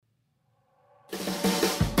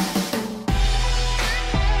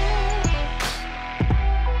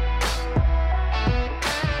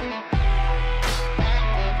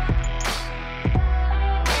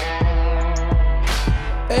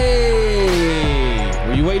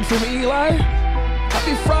waiting for me, Eli?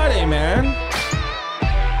 Happy Friday, man.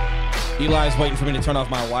 Eli's waiting for me to turn off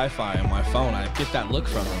my Wi-Fi on my phone. I get that look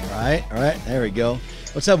from him. All right. There we go.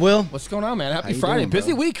 What's up, Will? What's going on, man? Happy you Friday. doing,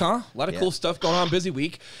 Busy bro? week, huh? A lot of cool stuff going on. Busy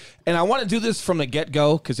week. And I want to do this from the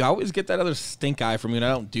get-go because I always get that other stink eye from you, and I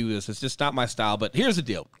don't do this. It's just not my style. But here's the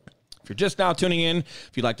deal. If you're just now tuning in,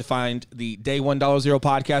 if you'd like to find the Day 100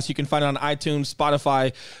 podcast, you can find it on iTunes,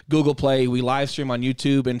 Spotify, Google Play. We live stream on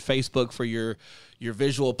YouTube and Facebook for your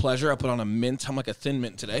visual pleasure. I put on a mint. I'm like a thin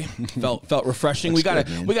mint today. Felt refreshing. We got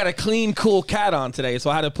a clean, cool cat on today, so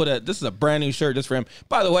I had to put this is a brand new shirt just for him.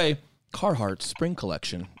 By the way, Carhartt Spring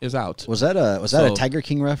Collection is out. Was that a Tiger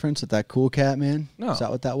King reference with that cool cat, man? No. Is that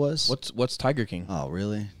what that was? What's Tiger King? Oh,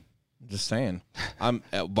 really? Just saying. I'm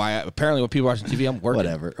apparently when people watching TV, I'm working.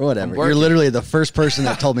 Whatever. You're literally the first person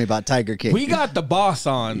that told me about Tiger King. We got the boss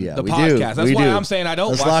on the we podcast. do. That's why I'm saying I don't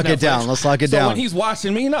Let's watch lock Netflix. it down. Let's lock it so down. when he's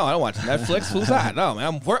watching me, no, I don't watch Netflix. Who's that? No,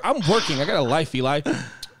 man. I'm working. I got a life, Eli.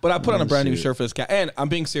 But I put on a brand new shirt for this cat. And I'm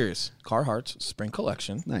being serious. Carhartt's Spring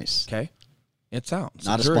Collection. Nice. Okay. It's out.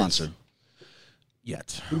 Not a sponsor.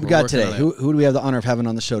 Yet. Who we got today? Who do we have the honor of having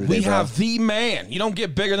on the show today? We have the man. You don't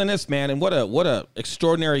get bigger than this, man. And what a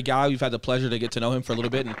extraordinary guy. We've had the pleasure to get to know him for a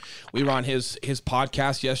little bit, and we were on his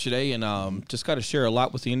podcast yesterday, and just got to share a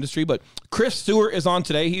lot with the industry. But Chris Stewart is on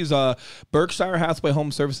today. He's Berkshire Hathaway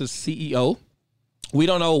Home Services CEO. We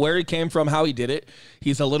don't know where he came from, how he did it.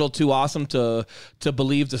 He's a little too awesome to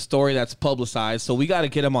believe the story that's publicized. So we got to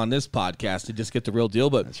get him on this podcast to just get the real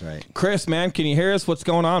deal. But that's right. Chris, man, can you hear us? What's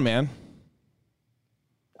going on, man?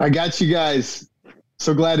 I got you guys.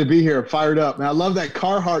 So glad to be here. Fired up. And I love that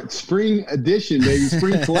Carhartt Spring Edition, baby.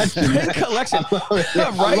 Spring Collection. Spring Collection.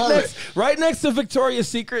 Right next to Victoria's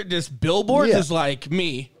Secret, just billboards is like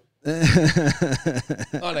me. On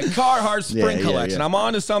a Carhartt Spring Collection. I'm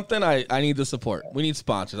on to something. I need the support. We need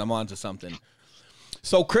sponsors. I'm on to something.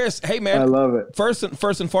 So, Chris, hey, man. I love it. First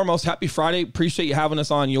and foremost, happy Friday. Appreciate you having us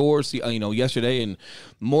on yours, yesterday, and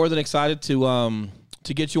more than excited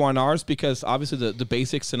to get you on ours, because obviously the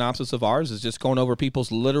basic synopsis of ours is just going over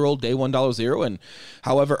people's literal day $1 and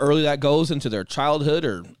however early that goes into their childhood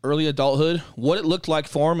or early adulthood, what it looked like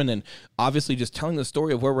for them, and then obviously just telling the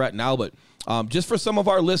story of where we're at now. But just for some of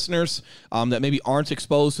our listeners that maybe aren't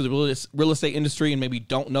exposed to the real estate industry and maybe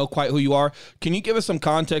don't know quite who you are, can you give us some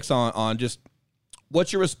context on just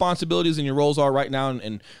what your responsibilities and your roles are right now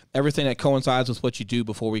and everything that coincides with what you do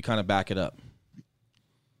before we kind of back it up?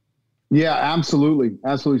 Yeah, absolutely.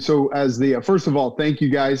 Absolutely. So first of all, thank you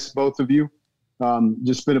guys, both of you.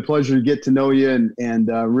 Just been a pleasure to get to know you and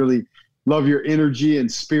really love your energy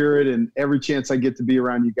and spirit, and every chance I get to be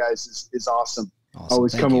around you guys is awesome.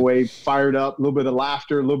 Always come away fired up, a little bit of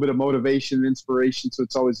laughter, a little bit of motivation and inspiration. So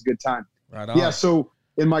it's always a good time. Right on. Yeah. So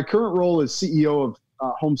in my current role as CEO of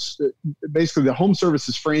basically the Home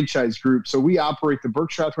Services Franchise Group. So we operate the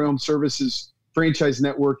Berkshire Hathaway Home Services Franchise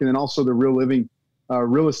Network and then also the Real Living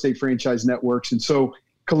real estate franchise networks. And so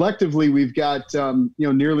collectively, we've got,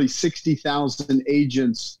 nearly 60,000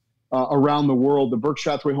 agents around the world. The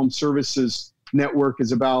Berkshire Hathaway Home Services Network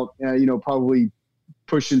is about, probably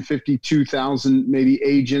pushing 52,000 maybe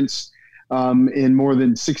agents in more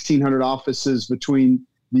than 1,600 offices between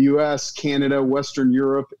the U.S., Canada, Western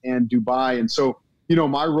Europe, and Dubai. And so,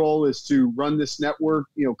 my role is to run this network,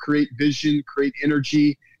 create vision, create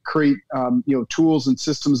energy, create, tools and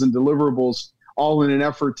systems and deliverables, all in an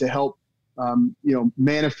effort to help,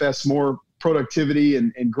 manifest more productivity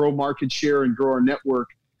and grow market share and grow our network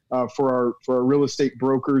for our real estate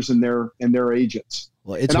brokers and their agents.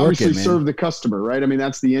 Well, it's and obviously working, man. Serve the customer, right? I mean,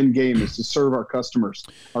 that's the end game, is to serve our customers,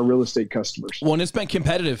 our real estate customers. Well, and it's been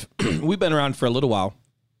competitive. We've been around for a little while.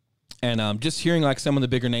 And just hearing like some of the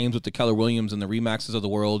bigger names with the Keller Williams and the Remaxes of the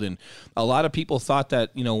world, and a lot of people thought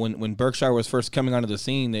that, when Berkshire was first coming onto the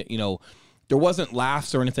scene, that, there wasn't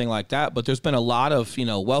laughs or anything like that, but there's been a lot of,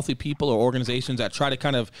 wealthy people or organizations that try to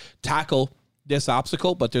kind of tackle this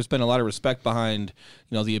obstacle, but there's been a lot of respect behind,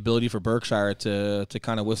 the ability for Berkshire to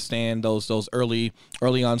kind of withstand those early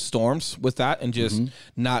on storms with that and just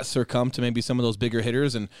not succumb to maybe some of those bigger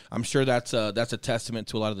hitters. And I'm sure that's a testament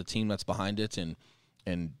to a lot of the team that's behind it. And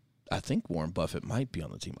I think Warren Buffett might be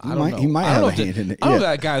on the team. I don't know. He might have a hand in it. I don't know if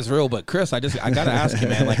that guy's real, but Chris, I got to ask you,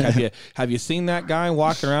 man. Like, have you seen that guy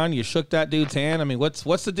walking around? You shook that dude's hand. I mean,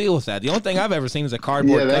 what's the deal with that? The only thing I've ever seen is a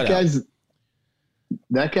cardboard cutout.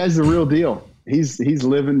 That guy's the real deal. He's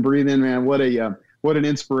living, breathing, man. What an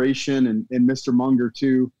inspiration, and Mr. Munger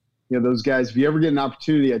too. Those guys. If you ever get an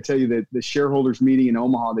opportunity, I tell you that the shareholders meeting in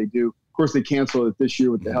Omaha, they do. Of course, they canceled it this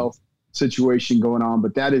year with the health situation going on,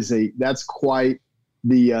 but that's quite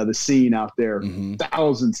the scene out there.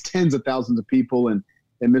 Thousands, tens of thousands of people, and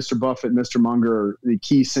and Mr. Buffett, Mr. Munger are the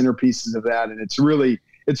key centerpieces of that. And it's a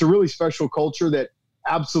really special culture that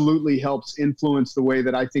absolutely helps influence the way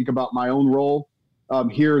that I think about my own role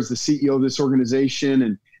here as the CEO of this organization,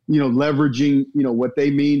 and, leveraging, what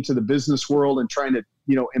they mean to the business world and trying to,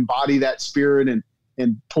 embody that spirit and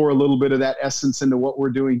pour a little bit of that essence into what we're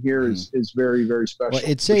doing here is very, very special. Well,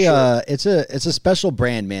 it's a special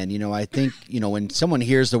brand, man. I think, when someone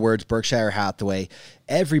hears the words Berkshire Hathaway,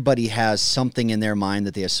 everybody has something in their mind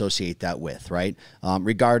that they associate that with, right?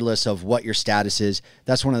 Regardless of what your status is.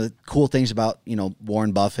 That's one of the cool things about,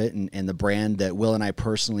 Warren Buffett and the brand that Will and I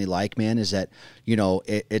personally like, man, is that,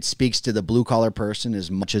 it speaks to the blue collar person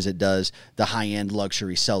as much as it does the high end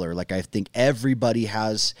luxury seller. Like, I think everybody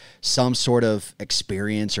has some sort of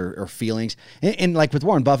experience or feelings. And like with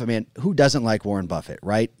Warren Buffett, man, who doesn't like Warren Buffett,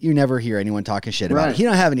 right? You never hear anyone talking shit about it. He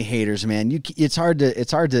don't have any haters, man. It's hard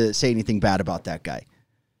to say anything bad about that guy.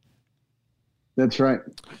 That's right.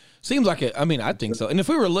 Seems like it. I mean, I think so. And if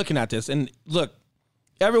we were looking at this, and look,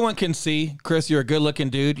 everyone can see, Chris, you're a good looking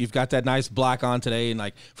dude. You've got that nice black on today. And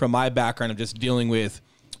like, from my background of just dealing with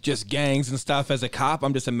just gangs and stuff as a cop,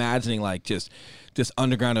 I'm just imagining like just this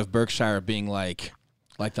underground of Berkshire being like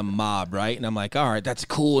the mob, right? And I'm like, all right, that's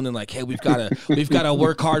cool. And then like, hey, we've got to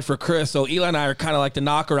work hard for Chris. So Eli and I are kind of like the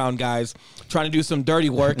knockaround guys, trying to do some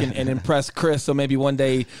dirty work and impress Chris. So maybe one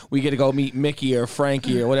day we get to go meet Mickey or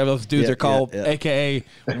Frankie or whatever those dudes are called, AKA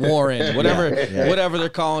Warren, whatever they're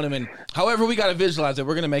calling him. And however we got to visualize it,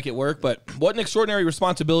 we're going to make it work. But what an extraordinary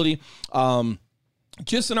responsibility.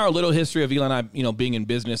 Just in our little history of Eli and I, being in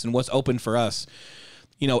business and what's open for us.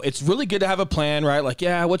 It's really good to have a plan, right? Like,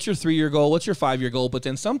 yeah, what's your 3-year goal? What's your 5-year goal? But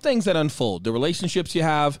then some things that unfold, the relationships you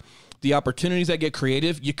have, the opportunities that get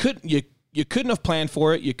creative, you couldn't have planned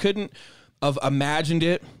for it. You couldn't have imagined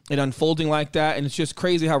it unfolding like that. And it's just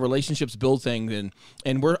crazy how relationships build things.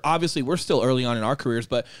 And we're still early on in our careers,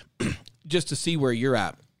 but just to see where you're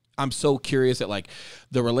at, I'm so curious at like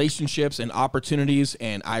the relationships and opportunities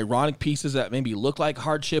and ironic pieces that maybe look like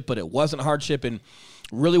hardship, but it wasn't hardship, and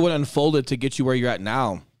really what unfolded to get you where you're at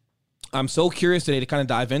now. I'm so curious today to kind of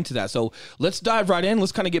dive into that. So let's dive right in.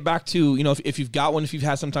 Let's kind of get back to, if you've got one, if you've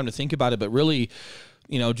had some time to think about it, but really,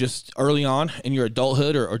 just early on in your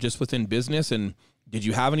adulthood or just within business. And did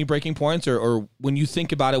you have any breaking points, or when you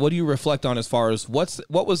think about it, what do you reflect on as far as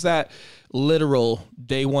what was that literal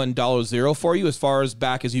day one $0 for you as far as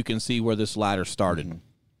back as you can see where this ladder started?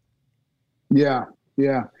 Yeah.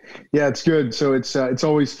 It's good. So it's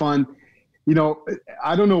always fun.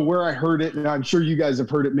 I don't know where I heard it, and I'm sure you guys have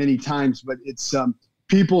heard it many times, but it's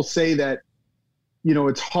people say that,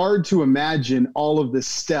 it's hard to imagine all of the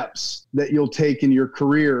steps that you'll take in your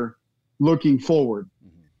career looking forward.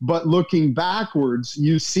 But looking backwards,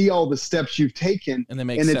 you see all the steps you've taken, and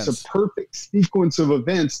it's a perfect sequence of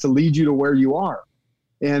events to lead you to where you are.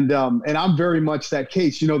 And I'm very much that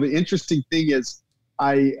case. The interesting thing is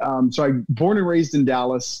I born and raised in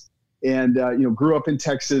Dallas. And, grew up in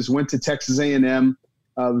Texas, went to Texas A&M.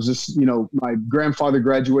 Was just, my grandfather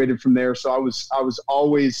graduated from there. So I was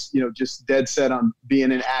always, just dead set on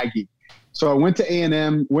being an Aggie. So I went to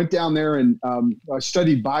A&M, went down there and I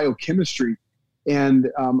studied biochemistry. And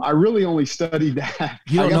I really only studied that.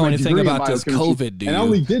 You don't know anything about this COVID, do you? And I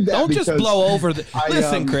only did that Don't just blow over.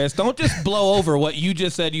 Listen, Chris, don't just blow over what you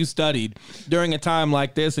just said you studied during a time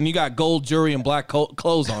like this, and you got gold jewelry and black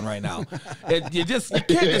clothes on right now. You can't just blow right past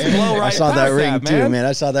that, man. I saw that ring too, man.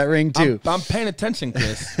 I saw that ring too. I'm paying attention,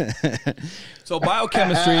 Chris. So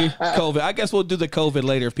biochemistry, COVID. I guess we'll do the COVID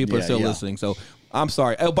later if people are still listening. So I'm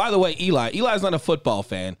sorry. Oh, by the way, Eli's not a football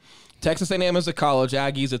fan. Texas A&M is a college.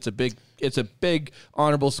 Aggies, it's a big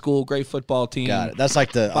honorable school, great football team. Got it. That's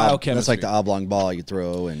like the oblong ball you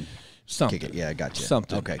throw and kick it. Yeah, I got you.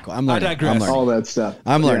 Something. Okay, cool. I'm learning. I digress. All that stuff.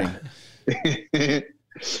 I'm learning. Yeah.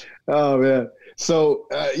 Oh man. So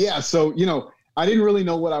I didn't really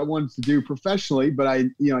know what I wanted to do professionally, but I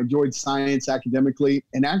enjoyed science academically,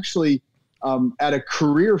 and actually at a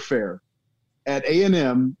career fair at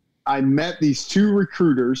A&M, I met these 2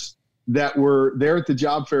 recruiters that were there at the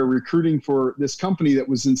job fair recruiting for this company that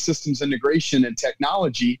was in systems integration and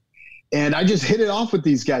technology. And I just hit it off with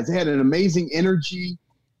these guys. They had an amazing energy,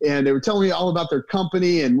 and they were telling me all about their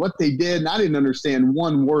company and what they did. And I didn't understand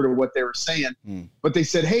one word of what they were saying, but they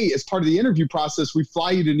said, hey, as part of the interview process, we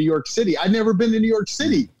fly you to New York City. I'd never been to New York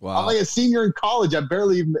City. Wow. I'm like a senior in college. I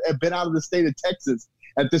barely even been out of the state of Texas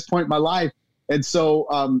at this point in my life. And so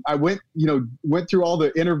I went through all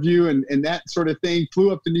the interview and that sort of thing,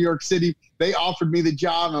 flew up to New York City. They offered me the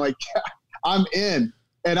job. And I'm like, I'm in.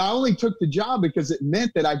 And I only took the job because it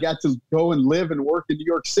meant that I got to go and live and work in New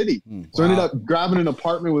York City. So I ended up grabbing an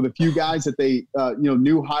apartment with a few guys that they,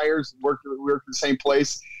 new hires, worked in the same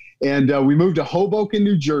place. And we moved to Hoboken,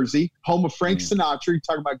 New Jersey, home of Frank Sinatra. You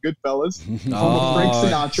talk about Goodfellas. Home of Frank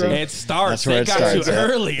Sinatra. It starts. It got starts, you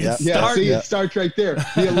early. It starts. See, it starts right there.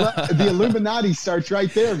 The Illuminati starts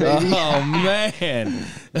right there, baby. Oh, man.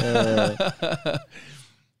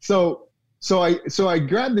 So I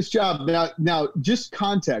grabbed this job. Now just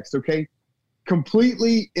context, okay?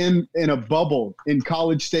 Completely in a bubble in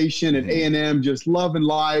College Station at A&M, just loving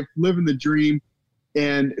life, living the dream,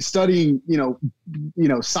 and studying,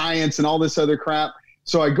 science and all this other crap.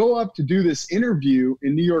 So I go up to do this interview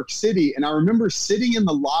in New York City, and I remember sitting in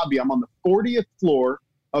the lobby. I'm on the 40th floor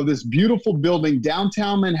of this beautiful building,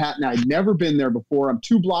 downtown Manhattan. I'd never been there before. I'm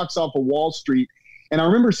 2 blocks off of Wall Street. And I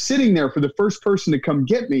remember sitting there for the first person to come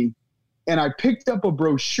get me, and I picked up a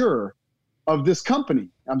brochure of this company.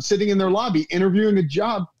 I'm sitting in their lobby interviewing a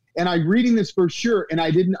job, and I'm reading this brochure, and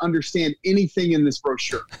I didn't understand anything in this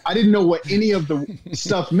brochure. I didn't know what any of the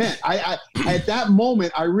stuff meant. I at that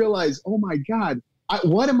moment, I realized, oh my God,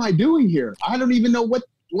 what am I doing here? I don't even know what is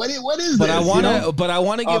but this? I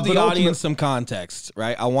want to give the audience some context,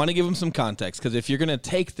 right? I want to give them some context, because if you're going to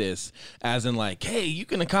take this as in like, hey, you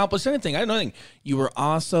can accomplish anything. I didn't know anything. You were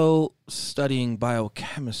also studying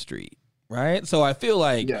biochemistry, right? So I feel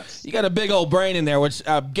like you got a big old brain in there, which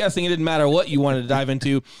I'm guessing it didn't matter what you wanted to dive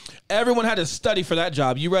into. Everyone had to study for that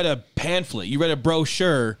job. You read a pamphlet, you read a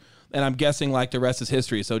brochure, and I'm guessing like the rest is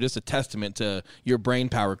history. So just a testament to your brain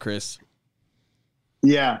power, Chris.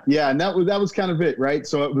 Yeah. And that was kind of it, right?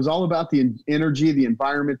 So it was all about the energy, the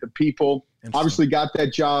environment, the people. Obviously got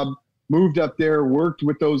that job, moved up there, worked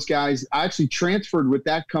with those guys. I actually transferred with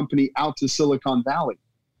that company out to Silicon Valley.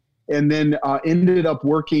 And then ended up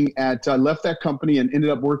working at, left that company and ended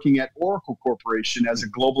up working at Oracle Corporation as a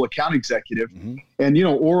global account executive. And,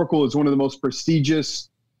 Oracle is one of the most prestigious,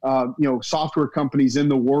 software companies in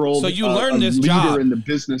the world. So you learned this job in the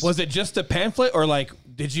business. Was it just a pamphlet, or like,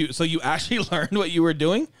 so you actually learned what you were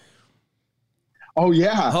doing? Oh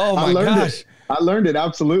yeah. Oh my gosh. I learned it.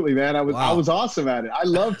 Absolutely, man. I was awesome at it. I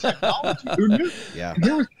love technology. Who knew? Yeah.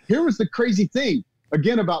 Here was the crazy thing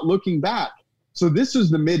again about looking back. So this was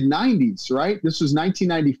the mid 90s, right? This was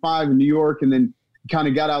 1995 in New York, and then kind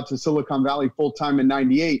of got out to Silicon Valley full time in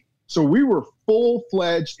 98. So we were full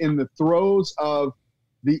fledged in the throes of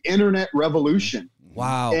the internet revolution.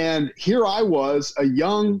 Wow. And here I was, a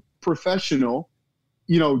young professional,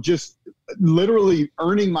 just literally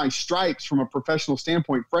earning my stripes from a professional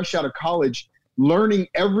standpoint, fresh out of college, learning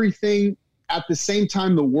everything at the same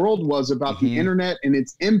time the world was about the internet and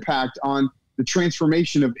its impact on the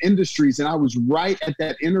transformation of industries. And I was right at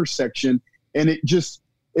that intersection, and it just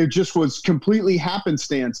was completely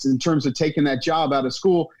happenstance in terms of taking that job out of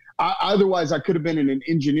school. Otherwise I could have been in an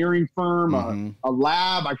engineering firm, a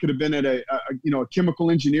lab. I could have been at a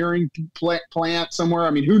chemical engineering plant somewhere.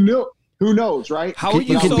 I mean, who knew? Who knows, right? How are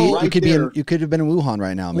you you could have been in Wuhan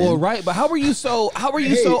right now, man. Well, right, but how were you so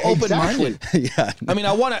open-minded? Yeah. I mean,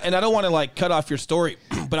 I don't want to like cut off your story,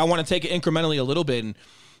 but I want to take it incrementally a little bit. And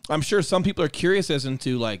I'm sure some people are curious as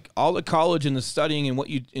into like all the college and the studying and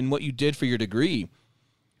what you did for your degree.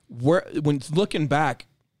 When looking back,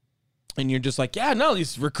 and you're just like, yeah, no,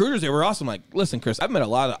 these recruiters, they were awesome. Like, listen, Chris, I've met a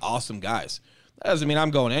lot of awesome guys. That doesn't mean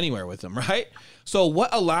I'm going anywhere with them, right? So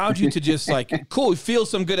what allowed you to just like, cool, feel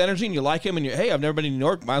some good energy and you like him and you're, hey, I've never been in New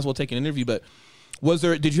York, might as well take an interview. But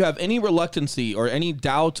did you have any reluctancy or any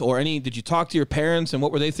doubt or did you talk to your parents and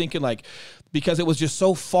what were they thinking? Like, because it was just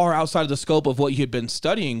so far outside of the scope of what you had been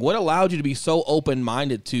studying, what allowed you to be so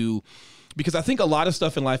open-minded to, because I think a lot of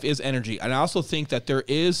stuff in life is energy. And I also think that there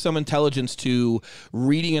is some intelligence to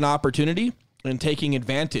reading an opportunity and taking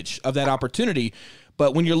advantage of that opportunity.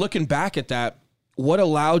 But when you're looking back at that, what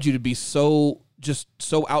allowed you to be so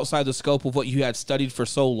outside the scope of what you had studied for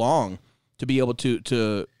so long to be able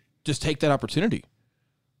to just take that opportunity?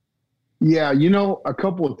 Yeah, a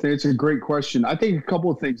couple of things. It's a great question. I think a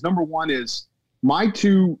couple of things. Number one is my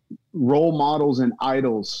two role models and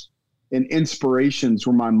idols and inspirations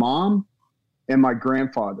were my mom and my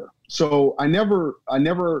grandfather. So I never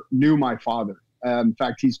knew my father. In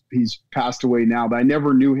fact, he's passed away now, but I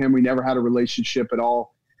never knew him. We never had a relationship at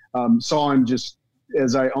all. Saw him just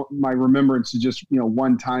as my remembrance is just,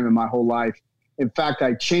 one time in my whole life. In fact,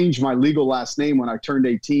 I changed my legal last name when I turned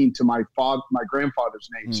 18 to my grandfather's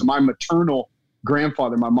name. So my maternal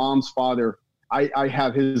grandfather, my mom's father, I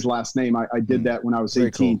have his last name. I did that when I was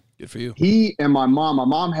 18. Cool. Good for you. He and my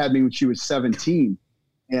mom had me when she was 17.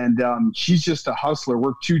 And she's just a hustler,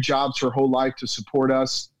 worked 2 jobs her whole life to support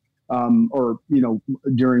us. or,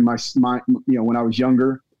 during my, when I was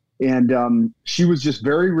younger. And she was just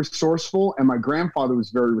very resourceful. And my grandfather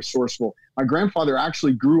was very resourceful. My grandfather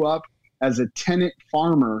actually grew up as a tenant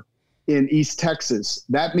farmer in East Texas.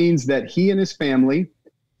 That means that he and his family,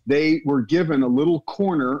 they were given a little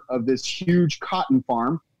corner of this huge cotton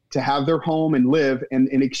farm to have their home and live. And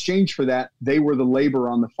in exchange for that, they were the labor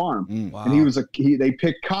on the farm. Wow. And they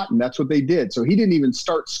picked cotton. That's what they did. So he didn't even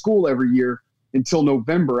start school every year until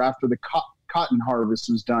November after the cotton harvest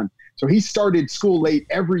was done. So he started school late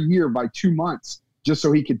every year by 2 months just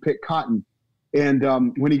so he could pick cotton. And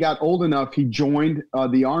when he got old enough, he joined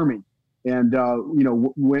the Army and,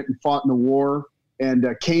 went and fought in the war and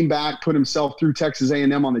came back, put himself through Texas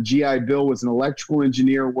A&M on the GI Bill, was an electrical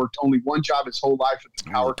engineer, worked only one job his whole life at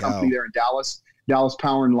the power company there in Dallas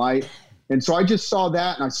Power and Light. And so I just saw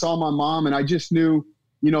that, and I saw my mom, and I just knew,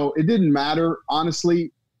 it didn't matter.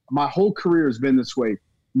 Honestly, my whole career has been this way.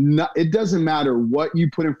 It doesn't matter what you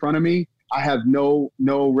put in front of me. I have no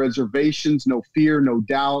reservations, no fear, no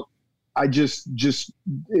doubt. I I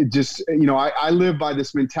live by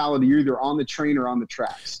this mentality. You're either on the train or on the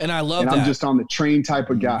tracks. And I love that. I'm just on the train type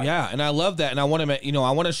of guy. Yeah. And I love that. And I want to,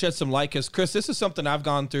 I want to shed some light because, Chris, this is something I've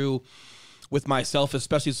gone through with myself,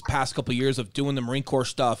 especially this past couple of years of doing the Marine Corps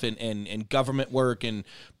stuff and government work and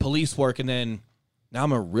police work. And then now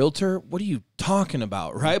I'm a realtor. What are you talking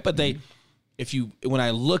about? Right. But when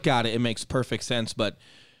I look at it, it makes perfect sense. But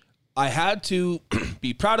I had to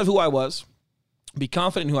be proud of who I was, be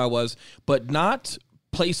confident in who I was, but not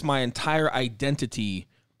place my entire identity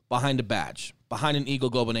behind a badge, behind an Eagle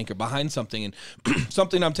Globe and Anchor, behind something. And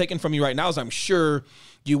something I'm taking from you right now is I'm sure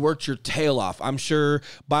you worked your tail off. I'm sure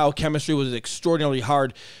biochemistry was extraordinarily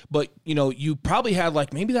hard, but you probably had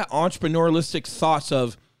like maybe that entrepreneurialistic thoughts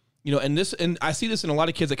of, and I see this in a lot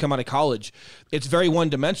of kids that come out of college. It's very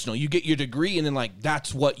one-dimensional. You get your degree and then like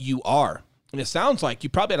that's what you are. And it sounds like you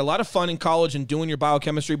probably had a lot of fun in college and doing your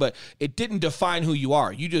biochemistry, but it didn't define who you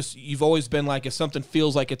are. You've always been like, if something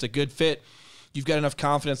feels like it's a good fit, you've got enough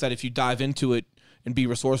confidence that if you dive into it and be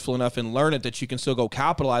resourceful enough and learn it, that you can still go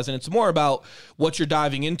capitalize. And it's more about what you're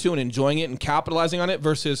diving into and enjoying it and capitalizing on it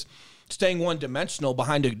versus staying one-dimensional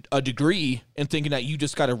behind a degree and thinking that you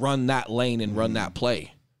just got to run that lane and run that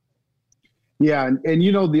play. Yeah. And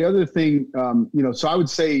the other thing, so I would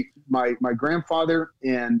say my grandfather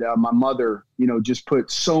and my mother, just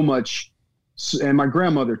put so much, and my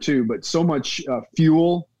grandmother too, but so much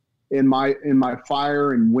fuel in my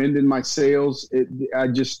fire and wind in my sails. I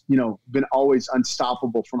just, been always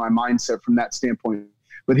unstoppable for my mindset from that standpoint.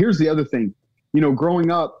 But here's the other thing,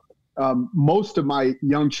 growing up, most of my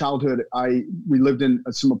young childhood, we lived in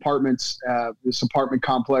some apartments, this apartment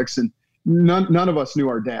complex, and none of us knew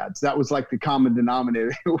our dads. That was like the common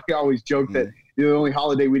denominator. We always joked that the only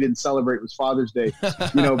holiday we didn't celebrate was Father's Day,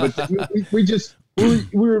 but we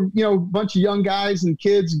were, a bunch of young guys and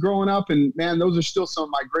kids growing up, and man, those are still some of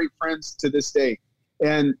my great friends to this day.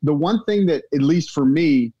 And the one thing that, at least for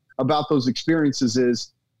me, about those experiences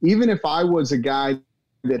is, even if I was a guy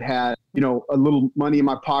that had, a little money in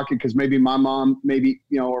my pocket, because maybe my mom,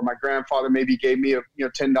 or my grandfather maybe gave me a,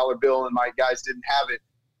 $10 bill and my guys didn't have it.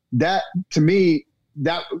 That, to me,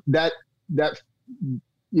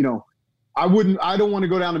 I don't want to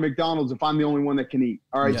go down to McDonald's if I'm the only one that can eat.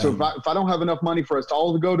 All right. Yeah. So if I don't have enough money for us to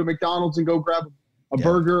all go to McDonald's and go grab a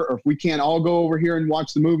burger, or if we can't all go over here and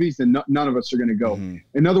watch the movies, then none of us are going to go. Mm-hmm.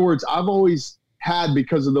 In other words, I've always had,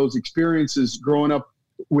 because of those experiences growing up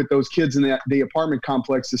with those kids in the apartment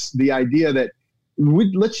complex, the idea that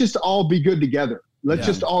let's just all be good together. Let's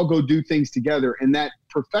just all go do things together. And that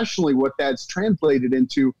professionally, what that's translated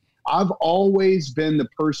into, I've always been the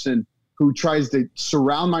person who tries to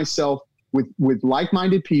surround myself with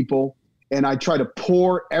like-minded people. And I try to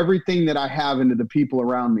pour everything that I have into the people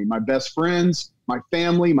around me, my best friends, my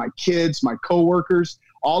family, my kids, my coworkers.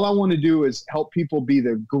 All I want to do is help people be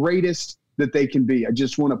the greatest that they can be. I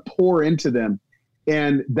just want to pour into them.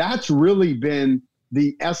 And that's really been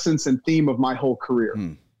the essence and theme of my whole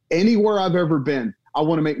career. Anywhere I've ever been, I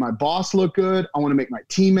want to make my boss look good. I want to make my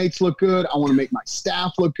teammates look good. I want to make my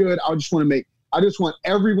staff look good. I just want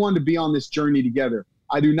everyone to be on this journey together.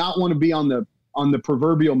 I do not want to be on the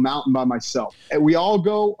proverbial mountain by myself. And we all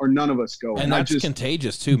go, or none of us go. And that's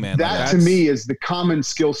contagious too, man. That to me is the common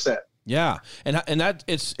skill set. Yeah. And that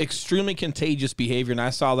it's extremely contagious behavior. And I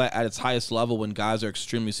saw that at its highest level when guys are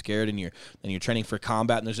extremely scared and you're training for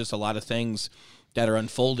combat, and there's just a lot of things that are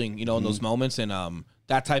unfolding, in those moments. And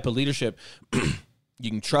that type of leadership, you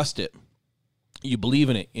can trust it. you believe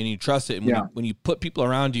in it and you trust it. And when you put people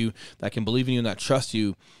around you that can believe in you and that trust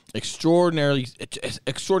you, extraordinary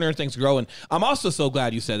things grow. And I'm also so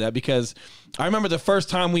glad you said that, because I remember the first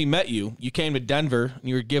time we met you, you came to Denver and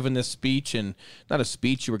you were giving this speech, and not a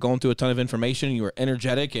speech, you were going through a ton of information. You were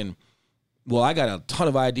energetic, and well, I got a ton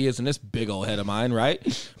of ideas in this big old head of mine, right?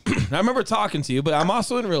 I remember talking to you, but I'm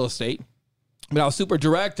also in real estate. But I was super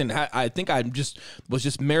direct, and I think I was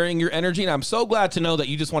just marrying your energy. And I'm so glad to know that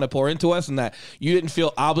you just want to pour into us and that you didn't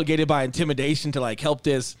feel obligated by intimidation to like help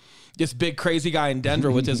this big crazy guy in Denver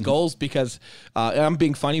with his goals, because and I'm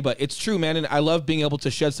being funny, but it's true, man. And I love being able to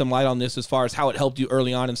shed some light on this as far as how it helped you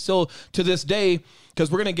early on and still to this day, because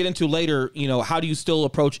we're going to get into later, how do you still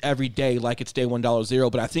approach every day like it's day $1.0?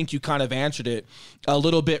 But I think you kind of answered it a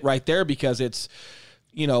little bit right there, because it's,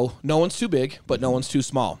 no one's too big, but no one's too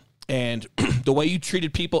small. And the way you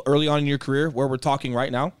treated people early on in your career, where we're talking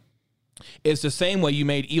right now, is the same way you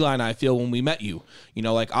made Eli and I feel when we met you.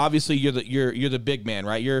 Like obviously you're the big man,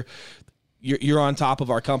 right? You're on top of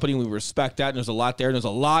our company. We respect that. And there's a lot there. And there's a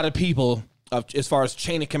lot of people as far as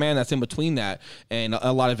chain of command that's in between that, and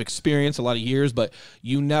a lot of experience, a lot of years. But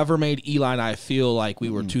you never made Eli and I feel like we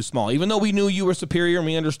were too small, even though we knew you were superior and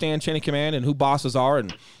we understand chain of command and who bosses are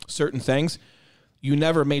and certain things. You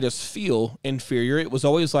never made us feel inferior. It was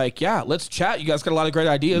always like, yeah, let's chat. You guys got a lot of great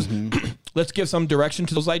ideas. Let's give some direction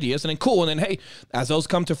to those ideas. And then cool. And then, hey, as those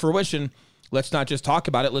come to fruition, let's not just talk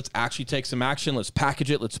about it. Let's actually take some action. Let's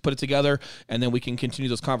package it. Let's put it together. And then we can continue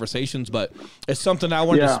those conversations. But it's something I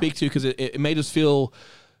wanted to speak to, because it made us feel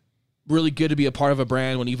really good to be a part of a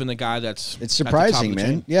brand when even the guy that's it's surprising, man.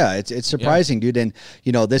 Chain. Yeah, it's surprising, dude. And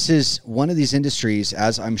this is one of these industries,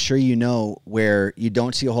 as I'm sure where you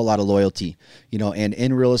don't see a whole lot of loyalty. And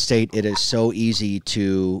in real estate, it is so easy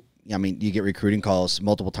to. You get recruiting calls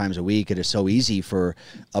multiple times a week. It is so easy for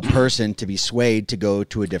a person to be swayed to go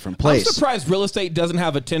to a different place. I'm surprised real estate doesn't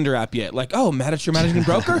have a Tinder app yet. Like, oh, mad at your managing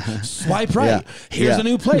broker? Swipe right. Here's a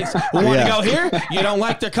new place. Want to go here? You don't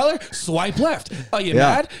like their color? Swipe left. Oh, you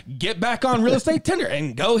mad? Get back on real estate Tinder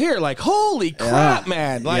and go here. Like, holy crap,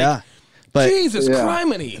 man. Like, but Jesus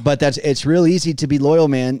criminy. But it's real easy to be loyal,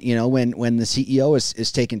 man. When the CEO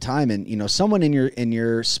is taking time, and someone in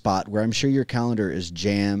your spot where I'm sure your calendar is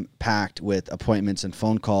jam packed with appointments and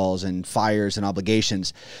phone calls and fires and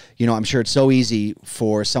obligations. I'm sure it's so easy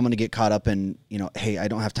for someone to get caught up in, hey, I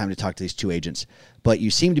don't have time to talk to these two agents. But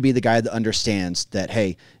you seem to be the guy that understands that,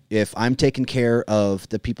 hey, if I'm taking care of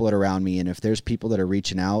the people that are around me, and if there's people that are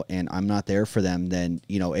reaching out and I'm not there for them, then,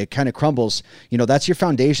 it kind of crumbles. That's your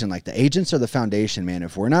foundation. Like, the agents are the foundation, man.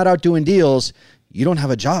 If we're not out doing deals, you don't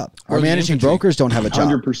have a job. Our managing brokers don't have a job.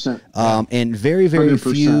 100%. And very, very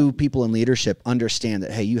 100%. few people in leadership understand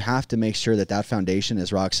that, hey, you have to make sure that foundation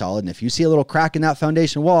is rock solid. And if you see a little crack in that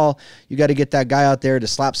foundation wall, you got to get that guy out there to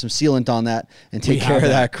slap some sealant on that and take care of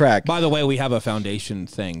that crack. By the way, we have a foundation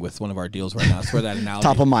thing with one of our deals right now. That's where that analogy.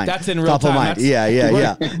 Top of mind. That's in real time. Top of mind.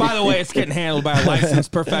 Yeah. By the way, it's getting handled by a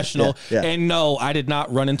licensed professional. And no, I did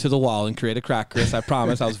not run into the wall and create a crack, Chris. I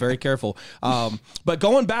promise. I was very careful. But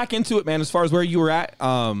going back into it, man, as far as where you were at,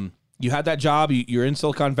 you had that job, you're in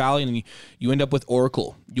Silicon Valley, and you end up with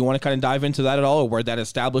Oracle. You want to kind of dive into that at all, or where that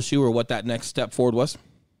established you, or what that next step forward was?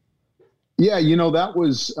 Yeah, that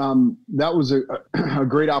was a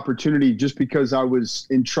great opportunity, just because I was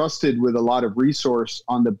entrusted with a lot of resource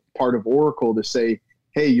on the part of Oracle to say,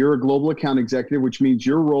 hey, you're a global account executive, which means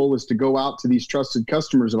your role is to go out to these trusted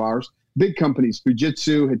customers of ours, big companies,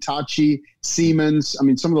 Fujitsu, Hitachi, Siemens,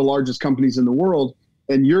 some of the largest companies in the world,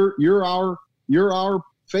 and you're our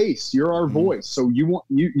face, you're our voice. So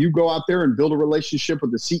you go out there and build a relationship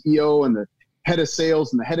with the CEO and the head of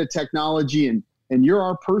sales and the head of technology, and you're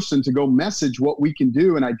our person to go message what we can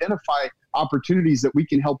do and identify opportunities that we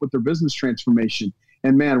can help with their business transformation.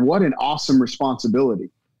 And man, what an awesome responsibility.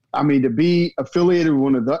 To be affiliated with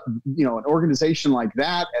one of the, an organization like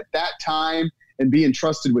that at that time and be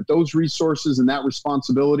entrusted with those resources and that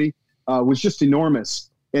responsibility was just enormous.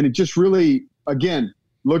 And it just really, again,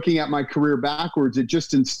 looking at my career backwards, it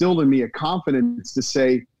just instilled in me a confidence to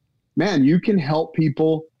say, man, you can help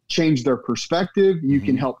people change their perspective. You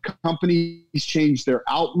can help companies change their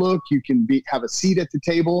outlook. You can have a seat at the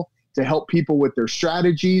table to help people with their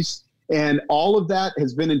strategies. And all of that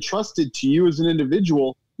has been entrusted to you as an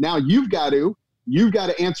individual. Now you've got to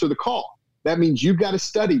answer the call. That means you've got to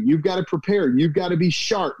study. You've got to prepare. You've got to be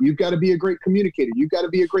sharp. You've got to be a great communicator. You've got to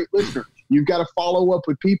be a great listener. You've got to follow up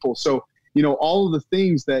with people. So, all of the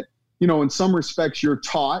things that, in some respects you're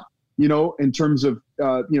taught, in terms of,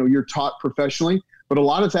 you're taught professionally, but a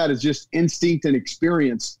lot of that is just instinct and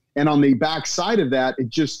experience. And on the backside of that, it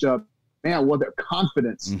just, man, what the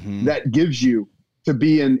confidence that gives you to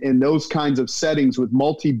be in those kinds of settings with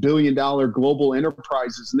multi-billion-dollar global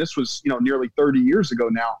enterprises. And this was, nearly 30 years ago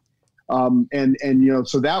now.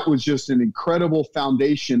 So that was just an incredible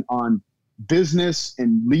foundation on business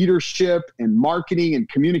and leadership and marketing and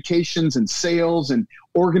communications and sales and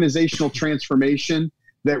organizational transformation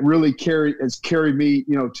that really has carried me,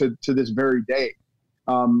 to this very day.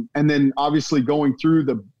 And then obviously going through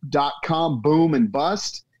the .com boom and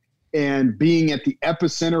bust and being at the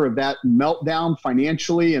epicenter of that meltdown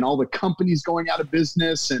financially and all the companies going out of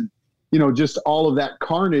business and, just all of that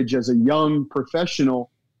carnage as a young professional,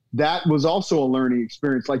 that was also a learning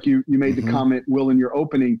experience. Like you made the comment, Will, in your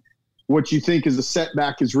opening. What you think is a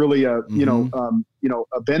setback is really a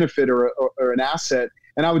a benefit or an asset,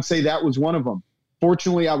 and I would say that was one of them.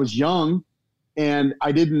 Fortunately, I was young, and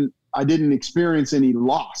I didn't experience any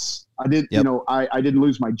loss. I didn't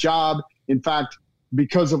lose my job. In fact,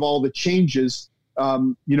 because of all the changes,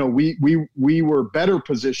 we were better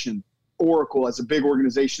positioned. Oracle as a big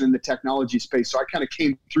organization in the technology space, so I kind of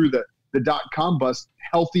came through the .com bust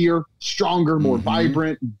healthier, stronger, more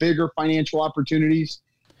vibrant, bigger financial opportunities.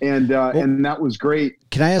 And that was great.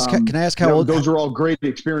 Can I ask how old? Those are all great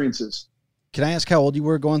experiences. Can I ask how old you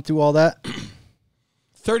were going through all that?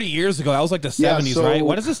 30 years ago, I was like the 70s, right?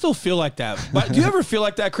 Why does it still feel like that? But do you ever feel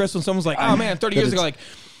like that, Chris, when someone's like, oh man, 30 years ago, like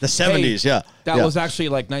the 70s, hey, that was actually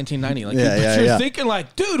like 1990. Like you're thinking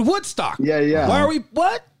like, dude, Woodstock. Yeah. Why are we,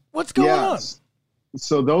 what's going on?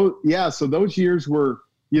 So those years were,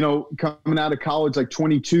 coming out of college, like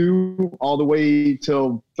 22 all the way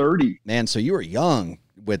till 30. Man, so you were young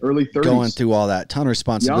with early 30s, going through all that, ton of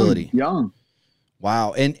responsibility. Young.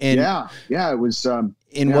 Wow. And yeah, it was.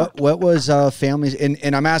 What was families?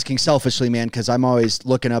 And I'm asking selfishly, man, because I'm always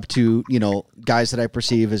looking up to guys that I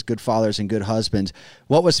perceive as good fathers and good husbands.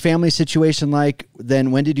 What was family situation like?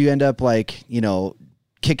 Then when did you end up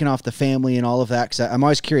kicking off the family and all of that? Because I'm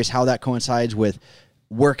always curious how that coincides with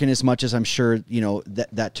working as much as I'm sure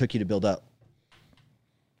that took you to build up.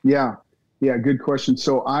 Yeah, good question.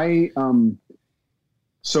 So I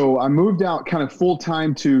moved out kind of full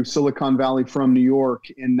time to Silicon Valley from New York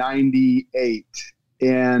in '98,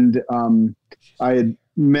 and I had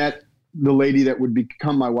met the lady that would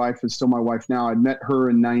become my wife, is still my wife now. I'd met her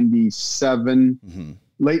in '97,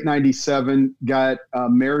 late '97. Got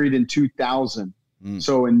married in 2000.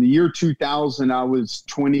 So in the year 2000, I was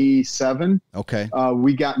 27. Okay.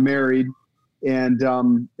 We got married,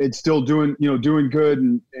 and it's still doing good,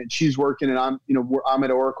 and she's working, and I'm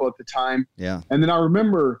at Oracle at the time. Yeah. And then I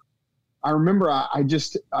remember I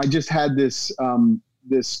just had this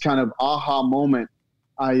kind of aha moment.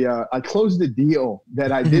 I closed a deal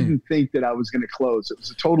that I didn't think that I was going to close. It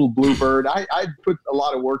was a total bluebird. I put a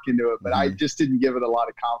lot of work into it, but I just didn't give it a lot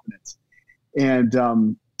of confidence.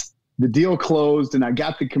 And the deal closed, and I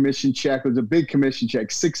got the commission check. It was a big commission check,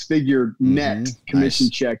 6-figure net commission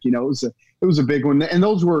check. It was a big one, and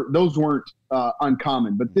those weren't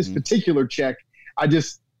uncommon. But this particular check, I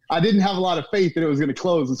didn't have a lot of faith that it was going to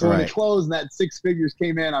close. And so when it closed and that 6 figures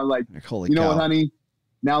came in, I was like, holy cow. What, honey?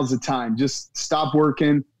 Now's the time. Just stop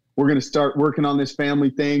working. We're going to start working on this family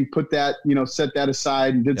thing. Put that, set that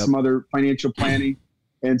aside, and did some other financial planning.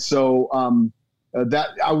 And so that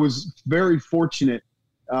I was very fortunate.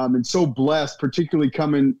 And so blessed, particularly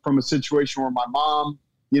coming from a situation where my mom,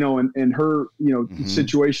 and her,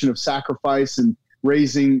 situation of sacrifice and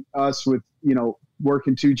raising us with,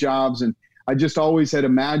 working 2 jobs. And I just always had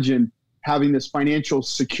imagined having this financial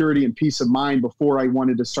security and peace of mind before I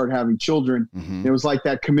wanted to start having children. It was like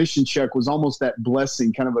that commission check was almost that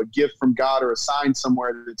blessing, kind of a gift from God or a sign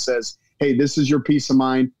somewhere that says, hey, this is your peace of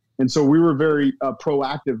mind. And so we were very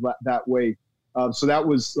proactive that way. So that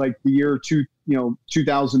was like the year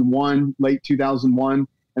 2001, late 2001.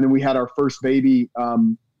 And then we had our first baby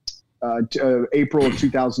April of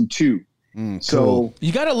 2002. Cool. So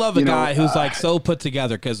you got to love a guy who's like so put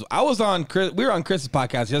together. Cause we were on Chris's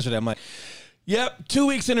podcast yesterday. I'm like, yep, 2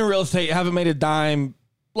 weeks in real estate, haven't made a dime,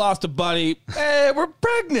 lost a buddy. Hey, we're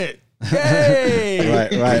pregnant. Yay.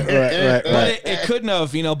 Right. But it couldn't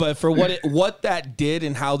have, but for what that did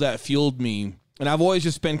and how that fueled me. And I've always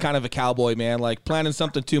just been kind of a cowboy, man. Like planning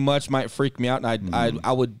something too much might freak me out. And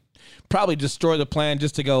I would probably destroy the plan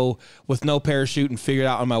just to go with no parachute and figure it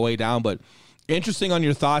out on my way down. But interesting on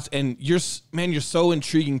your thoughts. And you're so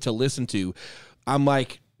intriguing to listen to. I'm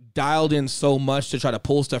like dialed in so much to try to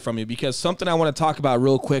pull stuff from you, because something I want to talk about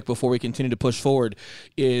real quick before we continue to push forward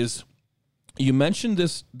is you mentioned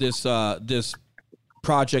this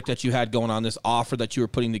project that you had going on, this offer that you were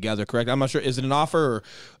putting together, correct? I'm not sure. Is it an offer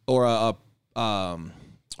or a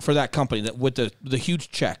for that company that with the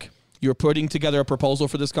huge check? You're putting together a proposal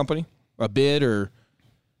for this company, a bid, or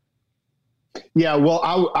Yeah, well,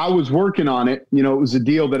 I was working on it. You know, it was a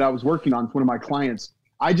deal that I was working on with one of my clients.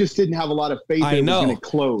 I just didn't have a lot of faith that it was going to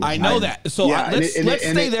close. I know that. So let's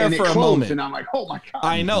stay there for a moment. And I'm like, oh my God.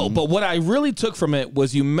 I know. But what I really took from it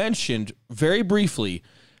was you mentioned very briefly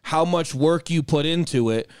how much work you put into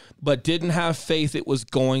it, but didn't have faith it was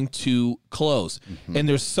going to close. And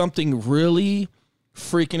there's something really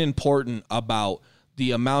freaking important about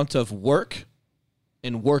the amount of work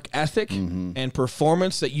and work ethic and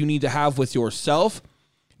performance that you need to have with yourself.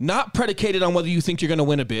 Not predicated on whether you think you're going to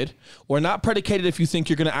win a bid, or not predicated if you think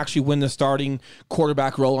you're going to actually win the starting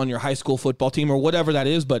quarterback role on your high school football team or whatever that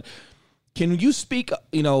is. But can you speak,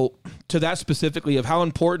 to that specifically of how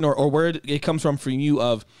important or where it comes from for you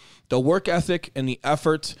of the work ethic and the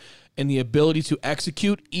effort and the ability to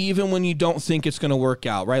execute even when you don't think it's going to work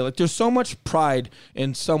out, right? Like there's so much pride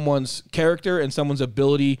in someone's character and someone's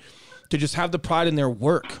ability to just have the pride in their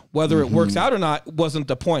work. Whether it works out or not wasn't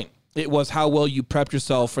the point. It was how well you prepped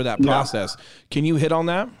yourself for that process. Can you hit on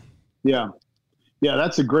that? Yeah.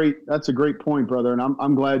 That's a great point, brother. And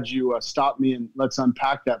I'm glad you stopped me and let's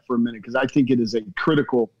unpack that for a minute, because I think it is a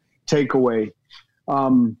critical takeaway.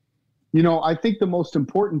 I think the most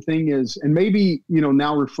important thing is, and maybe,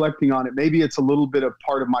 now reflecting on it, maybe it's a little bit of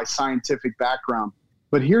part of my scientific background,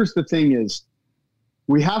 but here's the thing is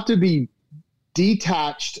we have to be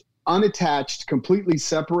detached, unattached, completely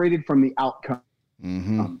separated from the outcome.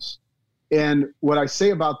 And what I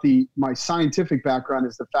say about my scientific background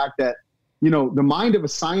is the fact that, the mind of a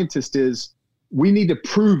scientist is we need to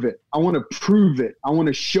prove it. I want to prove it. I want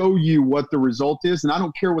to show you what the result is. And I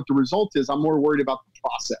don't care what the result is. I'm more worried about the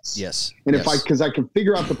process. Yes. And because I can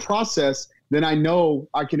figure out the process, then I know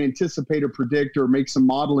I can anticipate or predict or make some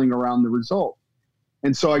modeling around the result.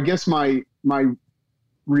 And so I guess my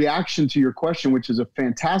reaction to your question, which is a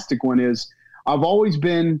fantastic one, is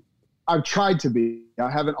I've tried to be, I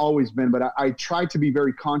haven't always been, but I try to be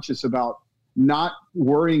very conscious about not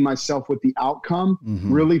worrying myself with the outcome,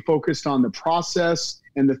 really focused on the process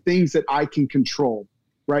and the things that I can control,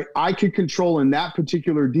 right? I could control in that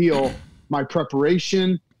particular deal, my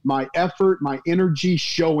preparation, my effort, my energy,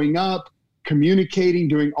 showing up, communicating,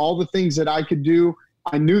 doing all the things that I could do.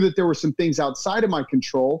 I knew that there were some things outside of my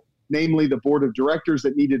control, namely the board of directors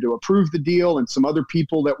that needed to approve the deal and some other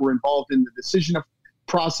people that were involved in the decision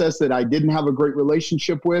process that I didn't have a great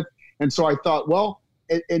relationship with. And so I thought, well,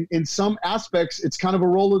 in some aspects, it's kind of a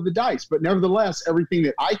roll of the dice, but nevertheless, everything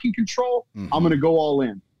that I can control, I'm going to go all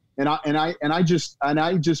in. And I just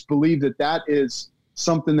believe that is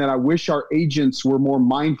something that I wish our agents were more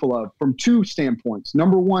mindful of from two standpoints.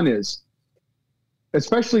 Number one is,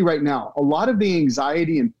 especially right now, a lot of the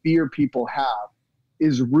anxiety and fear people have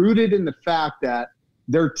is rooted in the fact that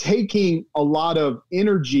they're taking a lot of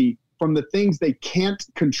energy from the things they can't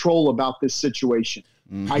control about this situation.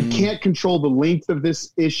 I can't control the length of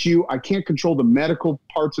this issue. I can't control the medical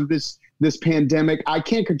parts of this pandemic. I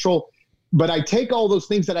can't control, but I take all those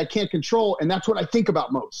things that I can't control, and that's what I think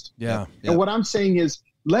about most. Yeah. And what I'm saying is,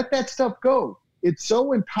 let that stuff go. It's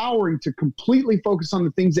so empowering to completely focus on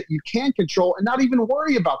the things that you can control and not even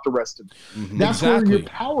worry about the rest of it. That's where your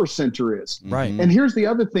power center is. Right. And here's the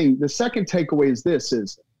other thing. The second takeaway is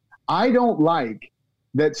this: I don't like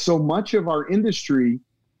that so much of our industry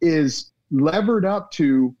is levered up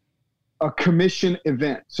to a commission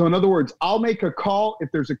event. So in other words, I'll make a call if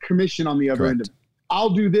there's a commission on the other end of it.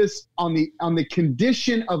 I'll do this on the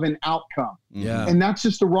condition of an outcome. Yeah. And that's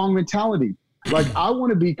just the wrong mentality. Like, I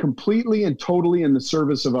want to be completely and totally in the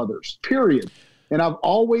service of others, period. And I've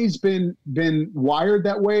always been wired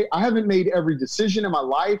that way. I haven't made every decision in my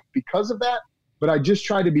life because of that, but I just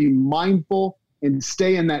try to be mindful and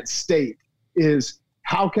stay in that state. Is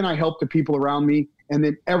how can I help the people around me? And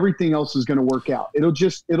then everything else is going to work out. It'll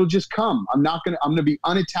just come. I'm going to be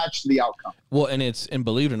unattached to the outcome. Well, and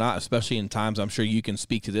believe it or not, especially in times, I'm sure you can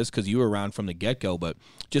speak to this because you were around from the get-go, but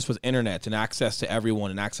just with internet and access to everyone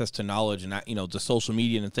and access to knowledge and, the social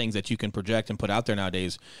media and things that you can project and put out there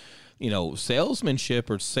nowadays, salesmanship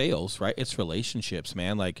or sales, right? It's relationships,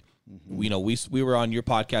 man. Like, we were on your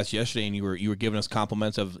podcast yesterday and you were giving us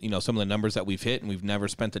compliments of, some of the numbers that we've hit, and we've never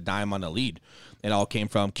spent a dime on a lead. It all came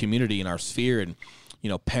from community in our sphere and,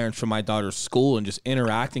 parents from my daughter's school and just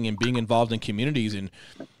interacting and being involved in communities. And,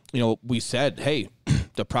 we said, hey,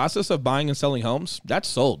 the process of buying and selling homes, that's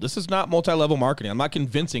sold. This is not multi-level marketing. I'm not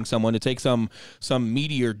convincing someone to take some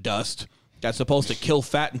meteor dust that's supposed to kill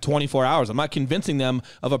fat in 24 hours. I'm not convincing them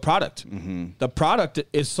of a product. The product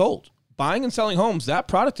is sold. Buying and selling homes, that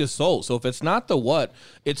product is sold. So if it's not the what,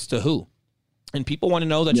 it's the who. And people want to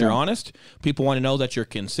know that you're honest. People want to know that you're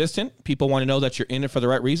consistent. People want to know that you're in it for the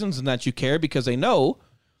right reasons and that you care because they know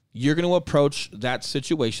You're going to approach that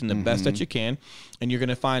situation the best that you can, and you're going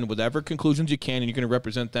to find whatever conclusions you can, and you're going to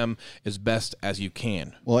represent them as best as you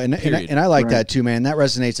can. Well, and I like that too, man. That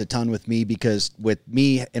resonates a ton with me, because with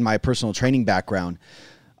me and my personal training background,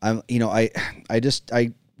 I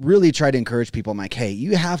really try to encourage people. I'm like, hey,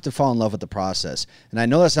 you have to fall in love with the process. And I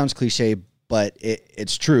know that sounds cliche, but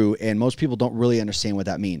it's true, and most people don't really understand what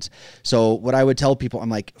that means. So what I would tell people, I'm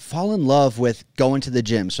like, fall in love with going to the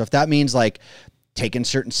gym. So if that means like taking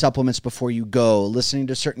certain supplements before you go, listening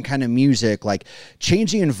to certain kind of music, like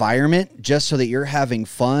changing environment just so that you're having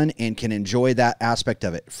fun and can enjoy that aspect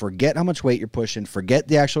of it. Forget how much weight you're pushing, forget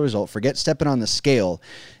the actual result, forget stepping on the scale.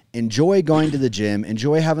 Enjoy going to the gym,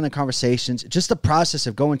 enjoy having the conversations, just the process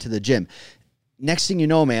of going to the gym. Next thing you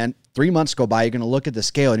know, man, 3 months go by, you're going to look at the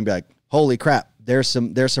scale and you'll be like, holy crap, there's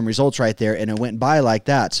some results right there, and it went by like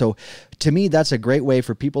that. So to me, that's a great way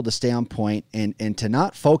for people to stay on point and to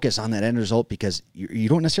not focus on that end result, because you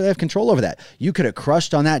don't necessarily have control over that. You could have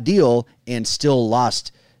crushed on that deal and still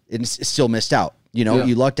lost and still missed out. You know,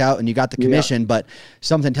 you lucked out and you got the commission, but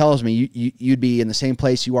something tells me you'd be in the same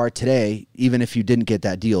place you are today, even if you didn't get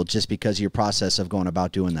that deal, just because of your process of going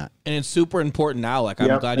about doing that. And it's super important now. Like,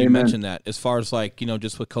 I'm glad you mentioned that, as far as like, you know,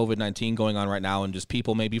 just with COVID-19 going on right now, and just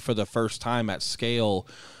people maybe for the first time at scale,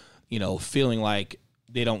 you know, feeling like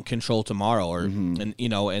they don't control tomorrow, or, and, you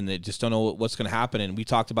know, and they just don't know what's going to happen. And we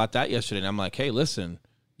talked about that yesterday, and I'm like, hey, listen,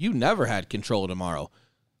 you never had control of tomorrow.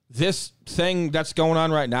 This thing that's going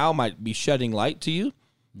on right now might be shedding light to you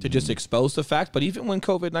to just expose the fact. But even when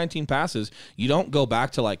COVID-19 passes, you don't go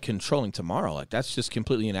back to like controlling tomorrow. Like, that's just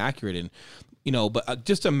completely inaccurate. And, you know, but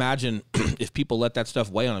just imagine if people let that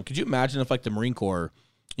stuff weigh on them. Could you imagine if like the Marine Corps,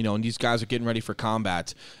 you know, and these guys are getting ready for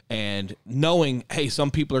combat and knowing, hey,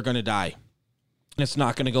 some people are going to die and it's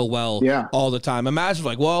not going to go well all the time. Imagine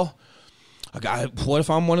like, well, what if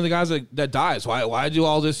I'm one of the guys that dies? Why do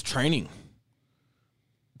all this training?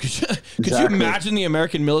 Could you imagine the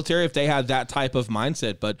American military if they had that type of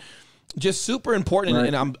mindset? But just super important.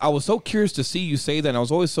 Right. And I was so curious to see you say that. And I was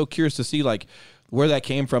always so curious to see like where that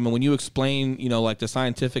came from. And when you explain, you know, like the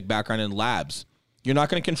scientific background in labs, you're not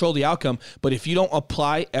going to control the outcome. But if you don't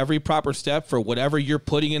apply every proper step for whatever you're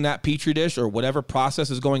putting in that Petri dish or whatever process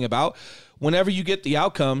is going about, whenever you get the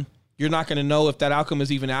outcome, you're not going to know if that outcome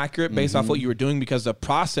is even accurate based off what you were doing, because the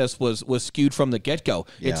process was skewed from the get-go.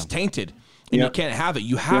 It's tainted. And you can't have it.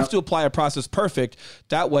 You have to apply a process perfect.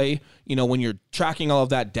 That way, you know, when you're tracking all of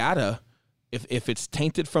that data, if it's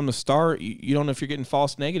tainted from the start, you don't know if you're getting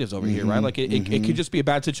false negatives over here, right? Like it could just be a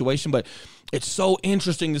bad situation. But it's so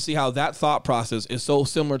interesting to see how that thought process is so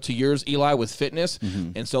similar to yours, Eli, with fitness,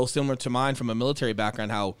 and so similar to mine from a military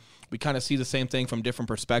background, how we kind of see the same thing from different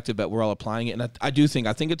perspective, but we're all applying it. And I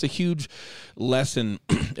think it's a huge lesson,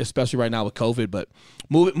 especially right now with COVID. But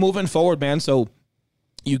moving forward, man, so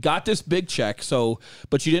you got this big check,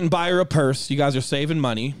 but you didn't buy her a purse. You guys are saving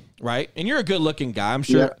money, right? And you're a good-looking guy. I'm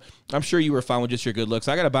sure you were fine with just your good looks.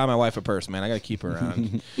 I got to buy my wife a purse, man. I got to keep her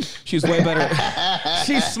around. She's way better.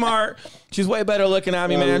 She's smart. She's way better looking at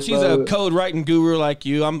me, man. She's a code writing guru like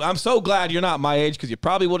you. I'm so glad you're not my age, because you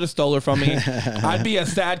probably would have stole her from me. I'd be a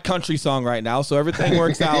sad country song right now. So everything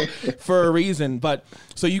works out for a reason. But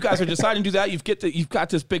so you guys are deciding to do that. You've got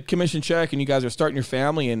this big commission check, and you guys are starting your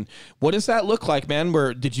family. And what does that look like, man?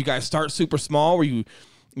 Did you guys start super small? Were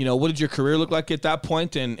you know, what did your career look like at that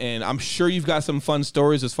point? And I'm sure you've got some fun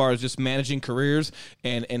stories as far as just managing careers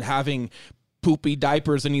and having poopy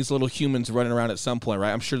diapers and these little humans running around at some point,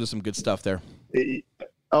 right? I'm sure there's some good stuff there.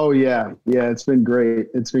 Oh yeah. It's been great.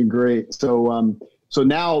 So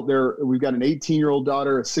now we've got an 18-year-old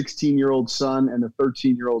daughter, a 16-year-old son, and a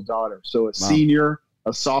 13-year-old daughter. So a senior,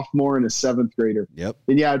 a sophomore, and a 7th grader. Yep.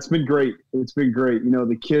 And yeah, it's been great. You know,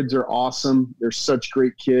 the kids are awesome. They're such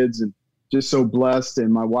great kids, and just so blessed.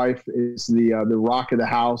 And my wife is the rock of the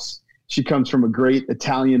house. She comes from a great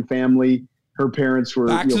Italian family. Her parents were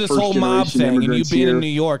back to this whole mob thing, and you being in New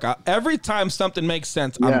York. Every time something makes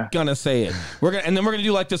sense, I'm gonna say it. We're gonna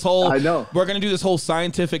do like this whole. I know. We're gonna do this whole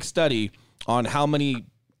scientific study on how many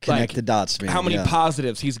connect the dots, man. How many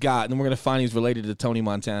positives he's got, and then we're gonna find he's related to Tony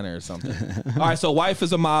Montana or something. All right, so wife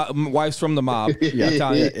is a mob. Wife's from the mob.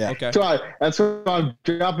 Yeah. Okay. That's why I'm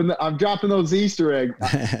dropping those Easter eggs.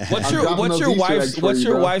 What's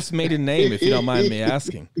your wife's maiden name, if you don't mind me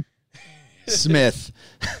asking? Smith.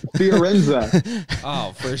 Fiorenza.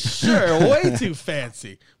 Oh, for sure. Way too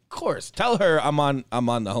fancy. Of course. Tell her I'm on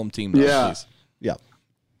the home team though, please. Yeah.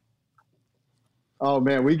 Oh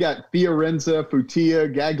man, we got Fiorenza,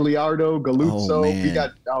 Futia, Gagliardo, Galuzzo.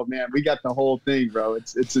 We got the whole thing, bro.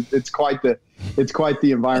 It's quite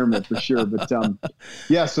the environment for sure. But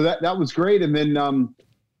so that was great. And then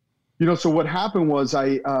So what happened was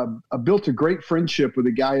I built a great friendship with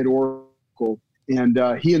a guy at Oracle, and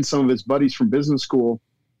he and some of his buddies from business school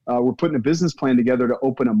were putting a business plan together to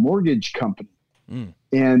open a mortgage company.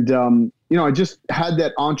 And, I just had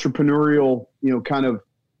that entrepreneurial, kind of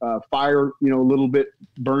fire, a little bit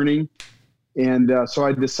burning. And so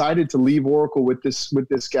I decided to leave Oracle with this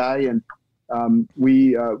guy. And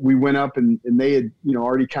we went up and they had,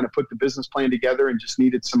 already kind of put the business plan together and just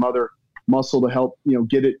needed some other muscle to help,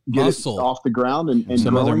 get it off the ground and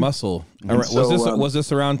some growing. Other muscle. And so, was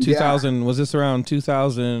this around 2000? Yeah. Was this around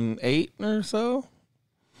 2008 or so?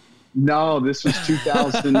 No, this was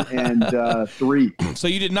 2003. So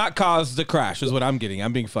you did not cause the crash, is what I'm getting.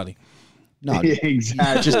 I'm being funny. No,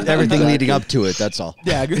 exactly. Just everything leading up to it. That's all.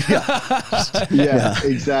 Yeah. Yeah.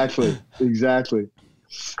 Exactly.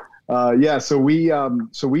 So we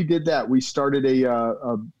did that. We started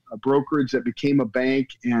a brokerage that became a bank,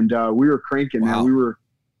 and we were cranking. Wow. Man, we were,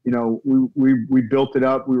 we built it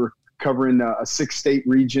up. We were covering a 6-state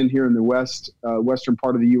region here in the western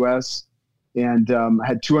part of the U.S. And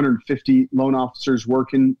had 250 loan officers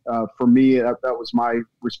working for me. That was my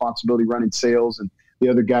responsibility, running sales, and the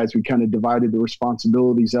other guys, we kind of divided the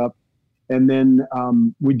responsibilities up. And then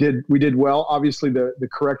we did well. Obviously, the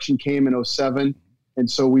correction came in 2007, and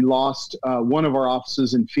so we lost one of our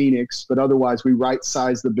offices in Phoenix. But otherwise, we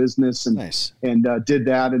right-sized the business and did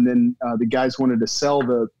that. And then the guys wanted to sell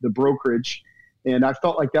the brokerage, and I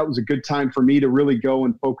felt like that was a good time for me to really go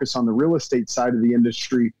and focus on the real estate side of the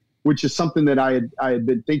industry, which is something that I had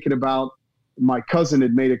been thinking about. My cousin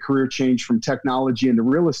had made a career change from technology into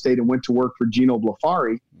real estate and went to work for Gino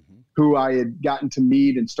Blafari, who I had gotten to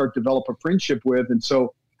meet and start develop a friendship with. And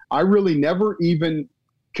so I really never even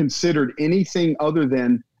considered anything other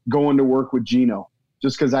than going to work with Gino,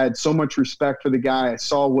 just because I had so much respect for the guy. I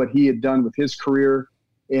saw what he had done with his career,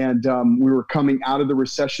 and we were coming out of the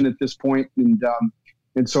recession at this point.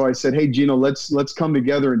 And so I said, hey, Gino, let's come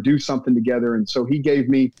together and do something together. And so he gave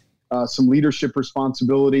me some leadership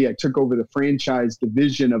responsibility. I took over the franchise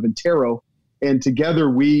division of Intero, and together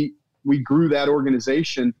we grew that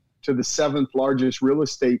organization to the 7th largest real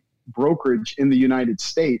estate brokerage in the United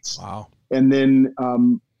States. Wow. And then,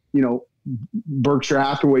 Berkshire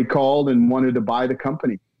Hathaway called and wanted to buy the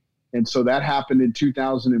company. And so that happened in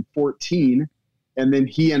 2014. And then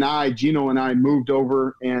Gino and I moved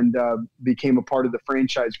over and became a part of the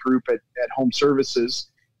franchise group at Home Services.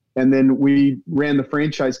 And then we ran the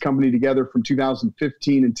franchise company together from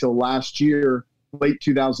 2015 until last year, late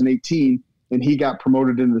 2018. And he got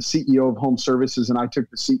promoted into the CEO of Home Services, and I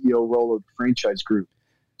took the CEO role of the franchise group.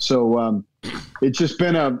 So it's just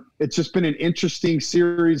been an interesting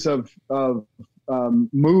series of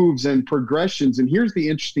moves and progressions. And here's the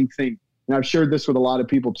interesting thing, and I've shared this with a lot of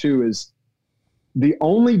people too, is the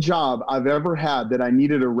only job I've ever had that I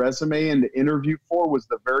needed a resume and to interview for was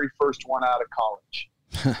the very first one out of college.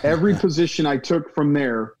 Every position I took from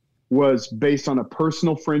there was based on a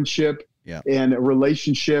personal friendship and a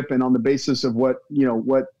relationship, and on the basis of what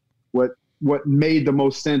made the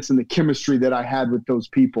most sense and the chemistry that I had with those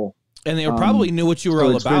people. And they probably knew what you were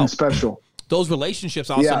all it's about. Been special. Those relationships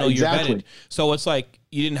also know exactly. you're vetted. So it's like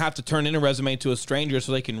you didn't have to turn in a resume to a stranger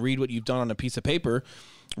so they can read what you've done on a piece of paper,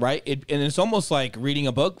 right? And it's almost like reading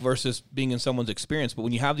a book versus being in someone's experience. But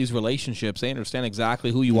when you have these relationships, they understand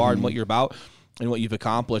exactly who you are and what you're about and what you've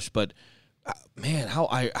accomplished. But man,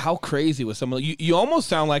 how crazy was some of you almost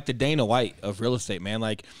sound like the Dana White of real estate, man.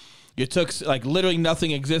 Like you took like literally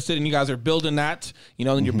nothing existed and you guys are building that,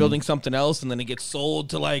 then you're building something else, and then it gets sold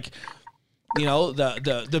to like,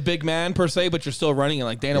 the big man per se, but you're still running it.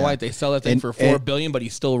 Like Dana White, they sell that thing for $4 billion, but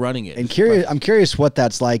he's still running it. And I'm curious what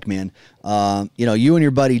that's like, man. You and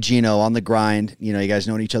your buddy Gino on the grind, you guys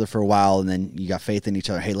known each other for a while, and then you got faith in each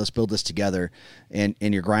other. Hey, let's build this together. And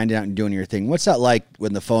you're grinding out and doing your thing. What's that like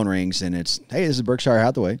when the phone rings and it's, hey, this is Berkshire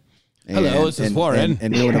Hathaway. Hello, this is Warren.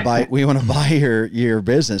 And we want to buy your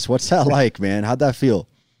business. What's that like, man? How'd that feel?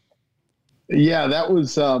 Yeah, that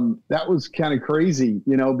was kind of crazy,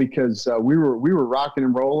 because we were rocking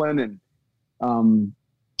and rolling, and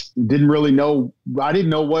didn't really know. I didn't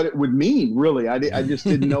know what it would mean, really. I just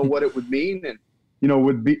didn't know what it would mean, and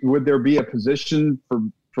would there be a position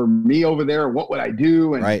for me over there? What would I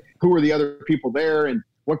do, and who are the other people there, and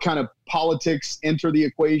what kind of politics enter the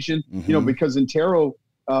equation? Because Intero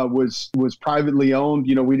was privately owned.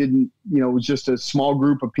 We didn't. It was just a small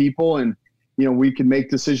group of people, and we could make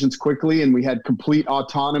decisions quickly, and we had complete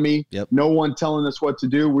autonomy. Yep. No one telling us what to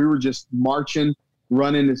do. We were just marching,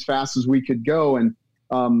 running as fast as we could go. And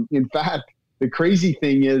in fact, the crazy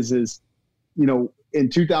thing is in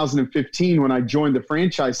 2015, when I joined the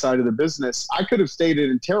franchise side of the business, I could have stayed at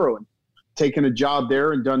Intero and taken a job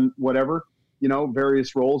there and done whatever,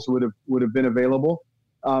 various roles would have been available.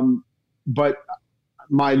 But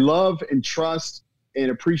my love and trust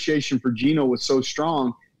and appreciation for Gino was so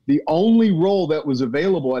strong. The only role that was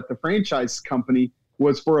available at the franchise company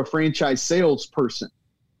was for a franchise salesperson.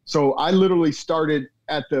 So I literally started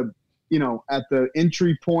at the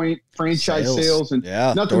entry point, franchise sales and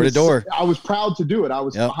door to door. I was proud to do it. I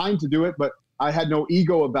was behind to do it, but I had no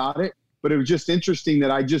ego about it. But it was just interesting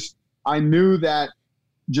that I knew that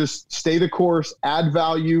just stay the course, add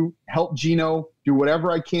value, help Gino, do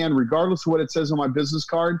whatever I can, regardless of what it says on my business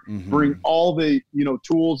card, bring all the,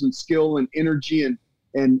 tools and skill and energy and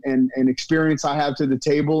experience I have to the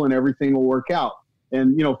table, and everything will work out.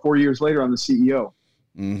 And, 4 years later, I'm the CEO.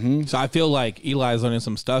 So I feel like Eli's learning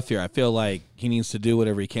some stuff here. I feel like he needs to do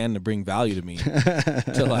whatever he can to bring value to me to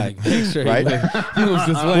make sure he moves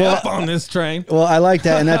his way up on this train. Well, I like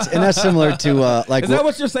that, and that's similar to is that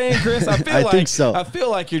what you're saying, Chris? I think so. I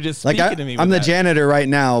feel like you're just speaking to me. I'm the janitor right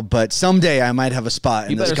now, but someday I might have a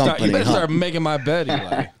spot in this company. You better start making my bed,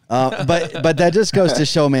 Eli. But that just goes to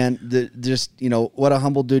show, man, what a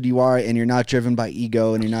humble dude you are, and you're not driven by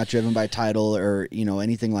ego, and you're not driven by title or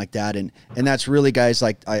anything like that, and that's really, guys.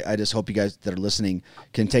 Like I just hope you guys that are listening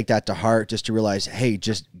can take that to heart, just to realize, hey,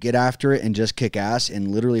 just get after it and just kick ass and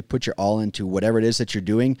literally put your all into whatever it is that you're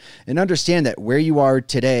doing, and understand that where you are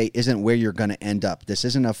today isn't where you're going to end up. This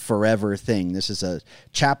isn't a forever thing. This is a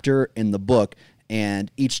chapter in the book.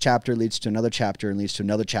 And each chapter leads to another chapter and leads to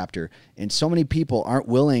another chapter. And so many people aren't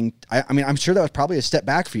willing. I mean, I'm sure that was probably a step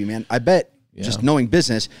back for you, man. I bet just knowing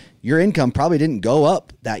business, your income probably didn't go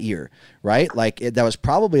up that year, right? Like that was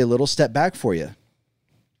probably a little step back for you.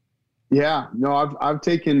 Yeah, no, I've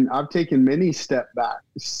taken many steps back.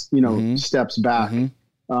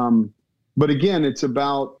 But again, it's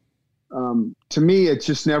about, to me, it's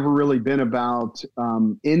just never really been about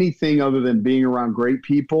anything other than being around great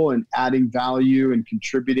people and adding value and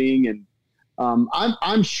contributing. And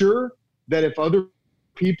I'm sure that if other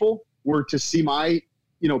people were to see my,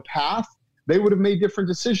 path, they would have made different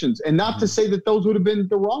decisions. And not to say that those would have been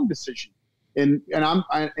the wrong decision. And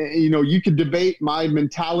you could debate my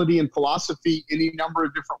mentality and philosophy any number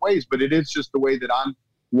of different ways, but it is just the way that I'm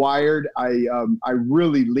wired. I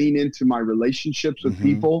really lean into my relationships with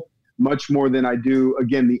people much more than I do,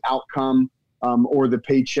 again, the outcome or the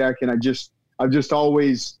paycheck. And I've just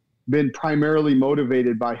always been primarily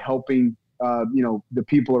motivated by helping, the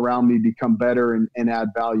people around me become better and add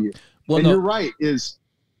value. You're right,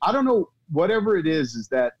 I don't know, whatever it is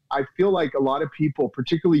that I feel like a lot of people,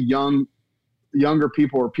 particularly younger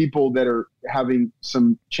people or people that are having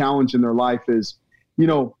some challenge in their life is,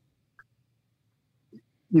 you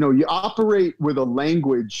operate with a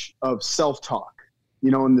language of self-talk.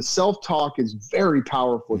 And the self-talk is very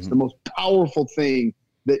powerful. It's the most powerful thing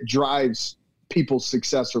that drives people's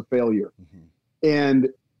success or failure. And,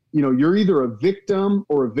 you're either a victim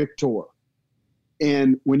or a victor.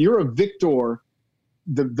 And when you're a victor,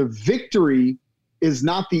 the victory is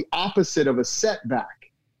not the opposite of a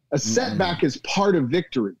setback. A setback is part of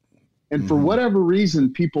victory. And for whatever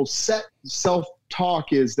reason, people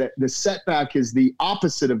self-talk is that the setback is the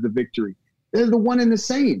opposite of the victory. They're the one and the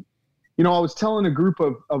same. I was telling a group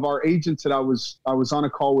of our agents that I was on a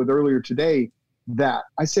call with earlier today that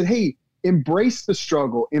I said, hey, embrace the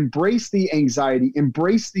struggle, embrace the anxiety,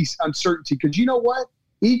 embrace the uncertainty. Because you know what?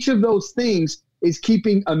 Each of those things is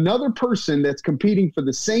keeping another person that's competing for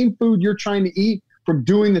the same food you're trying to eat from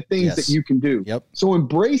doing the things that you can do. Yep. So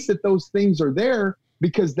embrace that those things are there,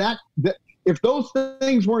 because that if those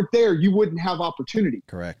things weren't there, you wouldn't have opportunity.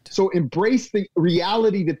 Correct. So embrace the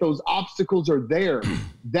reality that those obstacles are there.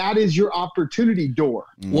 That is your opportunity door.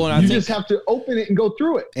 Well, you just have to open it and go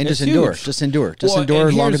through it. And just endure. Just endure. Just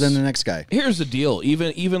endure longer than the next guy. Here's the deal.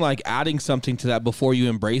 Even like adding something to that before you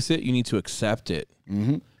embrace it, you need to accept it.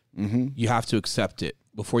 You have to accept it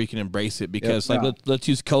before you can embrace it. Because let's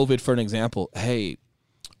use COVID for an example. Hey,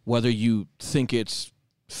 whether you think it's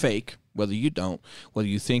fake, whether you don't, whether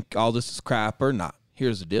you think all this is crap or not,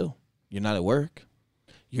 here's the deal. You're not at work.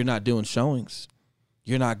 You're not doing showings.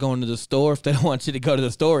 You're not going to the store if they don't want you to go to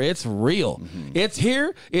the store. It's real. It's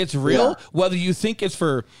here. It's real. Yeah. Whether you think it's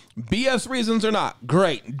for BS reasons or not,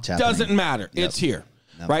 great. Doesn't matter. It's here.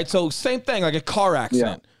 Right? So same thing, like a car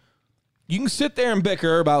accident. You can sit there and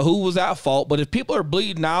bicker about who was at fault, but if people are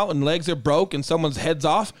bleeding out and legs are broke and someone's head's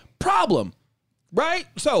off, problem. Right?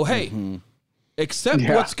 So, hey, accept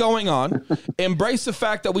what's going on. Embrace the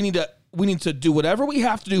fact that we need to do whatever we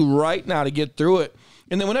have to do right now to get through it.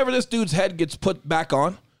 And then whenever this dude's head gets put back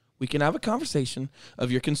on, We can have a conversation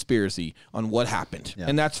of your conspiracy on what happened. Yeah.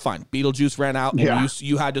 And that's fine. Beetlejuice ran out and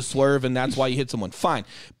you had to swerve and that's why you hit someone. Fine.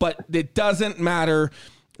 But it doesn't matter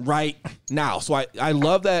right now. So I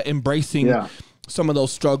love that embracing some of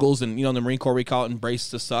those struggles, and in the Marine Corps we call it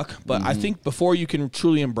embrace the suck. But I think before you can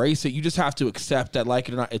truly embrace it, you just have to accept that, like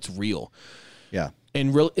it or not, it's real. Yeah.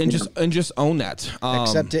 And just own that.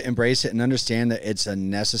 Accept it, embrace it, and understand that it's a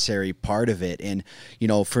necessary part of it. And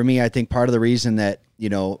for me, I think part of the reason that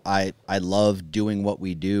I love doing what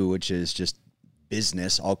we do, which is just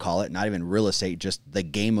business, I'll call it, not even real estate, just the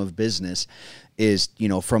game of business, is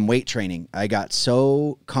from weight training, I got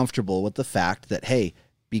so comfortable with the fact that, hey,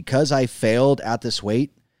 because I failed at this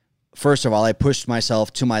weight, first of all, I pushed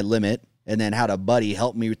myself to my limit and then had a buddy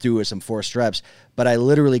help me through with some forced reps. But I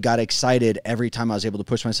literally got excited every time I was able to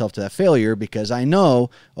push myself to that failure, because I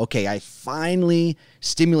know, okay, I finally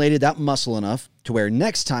stimulated that muscle enough to where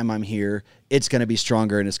next time I'm here, it's going to be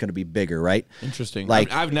stronger and it's going to be bigger, right? Interesting.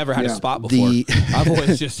 Like, I've never had a spot before. I've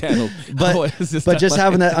always just handled. But just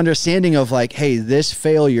having that understanding of like, hey, this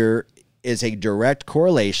failure is a direct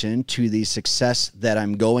correlation to the success that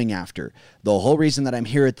I'm going after. The whole reason that I'm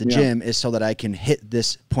here at the gym is so that I can hit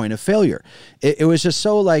this point of failure. It was just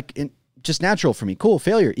so just natural for me. Cool.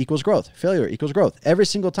 Failure equals growth. Failure equals growth every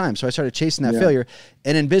single time. So I started chasing that failure.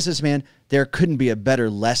 And in business, man, there couldn't be a better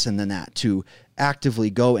lesson than that, to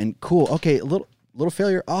actively go and okay, a little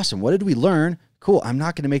failure. Awesome. What did we learn? Cool. I'm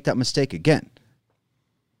not going to make that mistake again.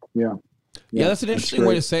 Yeah, that's an interesting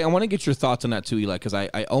way to say. I want to get your thoughts on that too, Eli, because I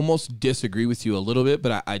almost disagree with you a little bit,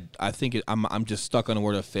 but I think I'm just stuck on the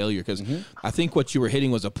word of failure, because I think what you were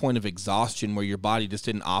hitting was a point of exhaustion where your body just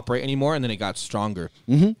didn't operate anymore, and then it got stronger.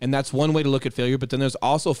 And that's one way to look at failure. But then there's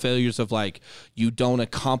also failures of like you don't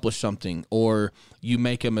accomplish something or you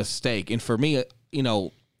make a mistake. And for me,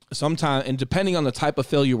 sometimes, and depending on the type of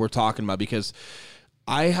failure we're talking about, because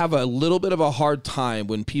I have a little bit of a hard time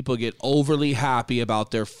when people get overly happy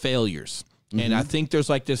about their failures. And I think there's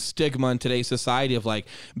like this stigma in today's society of like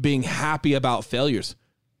being happy about failures.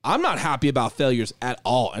 I'm not happy about failures at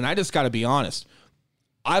all. And I just got to be honest.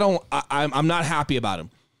 I'm not happy about them.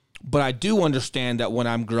 But I do understand that when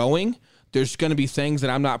I'm growing, there's going to be things that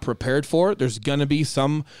I'm not prepared for. There's going to be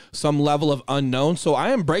some level of unknown. So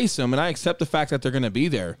I embrace them and I accept the fact that they're going to be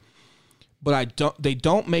there. But they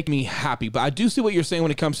don't make me happy. But I do see what you're saying when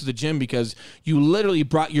it comes to the gym, because you literally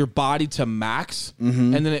brought your body to max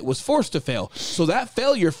and then it was forced to fail. So that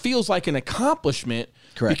failure feels like an accomplishment.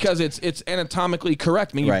 Correct. Because it's anatomically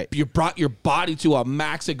correct. I mean, you brought your body to a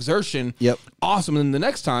max exertion. Yep. Awesome. And then the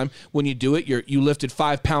next time when you do it, you lifted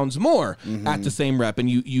 5 pounds more at the same rep. And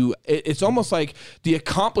it's almost like the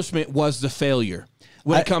accomplishment was the failure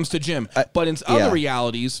when it comes to gym. But in other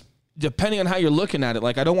realities, depending on how you're looking at it,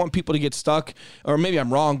 like I don't want people to get stuck, or maybe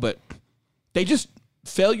I'm wrong, but they just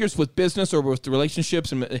failures with business or with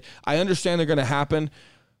relationships. And I understand they're going to happen.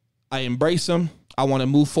 I embrace them. I want to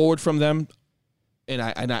move forward from them. And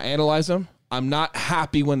I analyze them. I'm not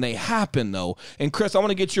happy when they happen, though. And Chris, I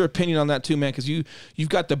want to get your opinion on that too, man, because you've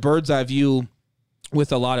got the bird's eye view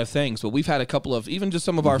with a lot of things. But we've had a couple of, even just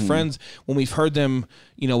some of our friends, when we've heard them,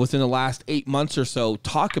 within the last 8 months or so,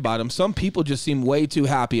 talk about them, some people just seem way too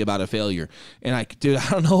happy about a failure. And I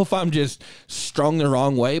don't know if I'm just strung the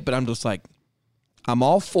wrong way, but I'm just like, I'm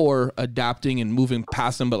all for adapting and moving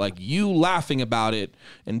past them, but like you laughing about it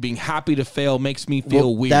and being happy to fail makes me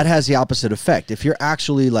feel weird. That has the opposite effect. If you're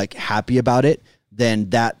actually like happy about it,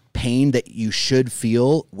 then that pain that you should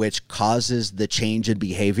feel, which causes the change in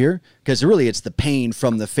behavior, because really it's the pain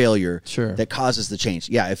from the failure that causes the change.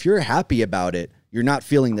 Yeah, if you're happy about it, you're not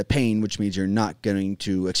feeling the pain, which means you're not going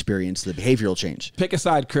to experience the behavioral change. Pick a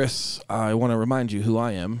side, Chris. I want to remind you who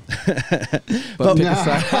I am. But pick a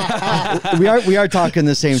side. we are talking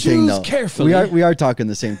the same thing, though. Carefully. We are talking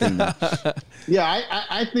the same thing, though. Yeah,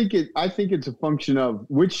 I think it's a function of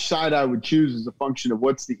which side I would choose is a function of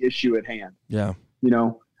what's the issue at hand. Yeah.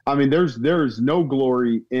 I mean, there's no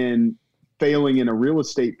glory in failing in a real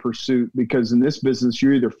estate pursuit, because in this business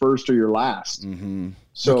you're either first or you're last.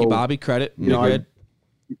 So Ricky Bobby, credit. I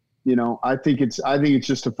think it's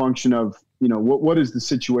just a function of what is the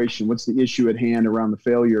situation, what's the issue at hand around the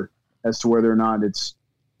failure, as to whether or not it's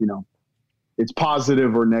it's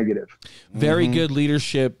positive or negative. Very good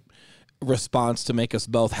leadership response to make us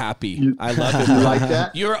both happy. I love it. You like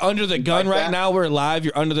that? You're under the gun right now. We're live.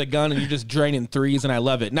 You're under the gun and you're just draining threes, and I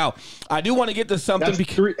love it. Now, I do want to get to something.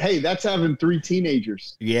 That's having 3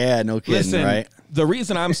 teenagers. Yeah, no kidding, Listen, right? The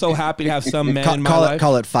reason I'm so happy to have some men in my life.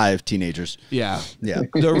 Call it 5 teenagers. Yeah. Yeah.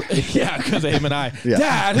 Because of him and I. Yeah.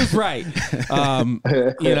 Dad is right. You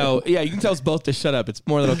can tell us both to shut up. It's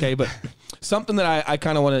more than okay. But something that I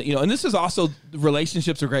kind of want to, and this is also,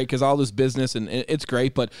 relationships are great because all this business and it's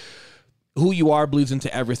great, but who you are bleeds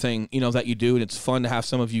into everything, that you do. And it's fun to have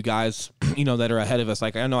some of you guys, that are ahead of us.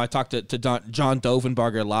 Like, I know I talked to John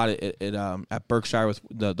Dovenbarger a lot at Berkshire with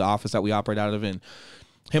the office that we operate out of. And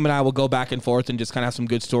him and I will go back and forth and just kind of have some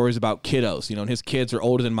good stories about kiddos, and his kids are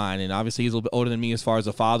older than mine. And obviously he's a little bit older than me as far as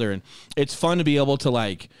a father. And it's fun to be able to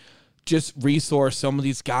like, just resource some of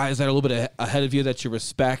these guys that are a little bit ahead of you that you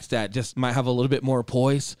respect, that just might have a little bit more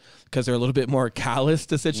poise because they're a little bit more callous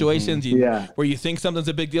to situations where you think something's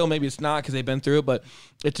a big deal. Maybe it's not because they've been through it, but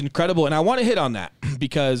it's incredible. And I want to hit on that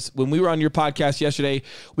because when we were on your podcast yesterday,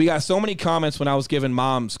 we got so many comments when I was giving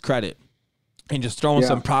moms credit and just throwing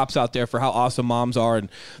some props out there for how awesome moms are.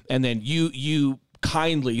 And then you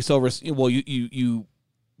kindly, you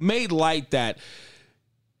made light that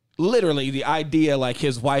literally the idea like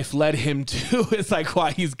his wife led him to is like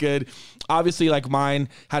why he's good. Obviously, like mine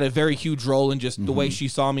had a very huge role in just the way she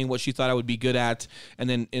saw me and what she thought I would be good at.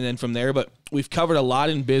 And then from there, but we've covered a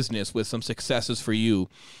lot in business with some successes for you.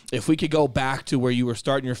 If we could go back to where you were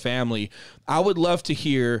starting your family, I would love to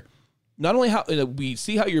hear not only how we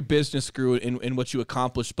see how your business grew and what you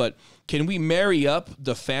accomplished, but can we marry up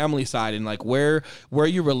the family side and like where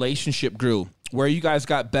your relationship grew, where you guys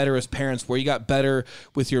got better as parents, where you got better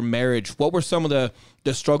with your marriage? What were some of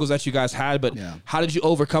the struggles that you guys had, but how did you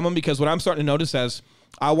overcome them? Because what I'm starting to notice as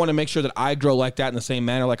I want to make sure that I grow like that in the same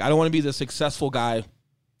manner. Like I don't want to be the successful guy,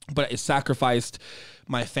 but it sacrificed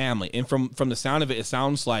my family. And from the sound of it, it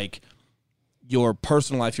sounds like your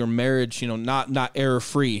personal life, your marriage, not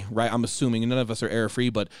error-free, right? I'm assuming none of us are error-free,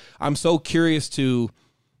 but I'm so curious to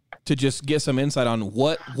just get some insight on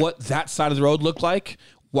what that side of the road looked like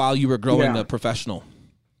while you were growing the professional.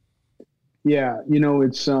 Yeah.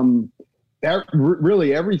 It's,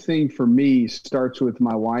 really everything for me starts with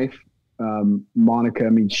my wife, Monica. I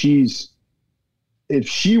mean, if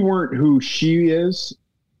she weren't who she is,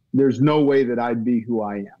 there's no way that I'd be who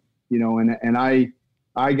I am, and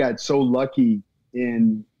I got so lucky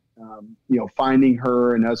in, finding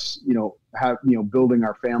her and us, building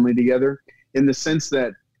our family together in the sense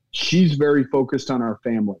that she's very focused on our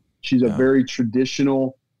family. She's a very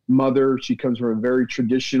traditional mother. She comes from a very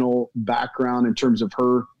traditional background in terms of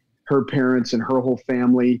her parents and her whole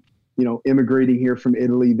family, immigrating here from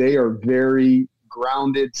Italy. They are very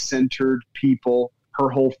grounded, centered people, her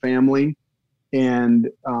whole family. And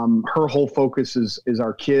her whole focus is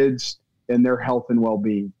our kids and their health and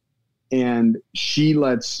well-being. And she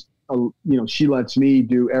lets me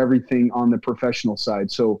do everything on the professional side.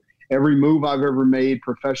 So every move I've ever made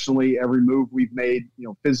professionally, every move we've made,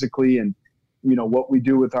 physically, and, what we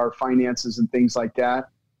do with our finances and things like that.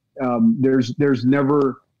 There's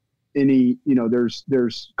never any,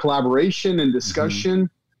 there's collaboration and discussion,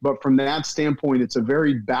 but from that standpoint, it's a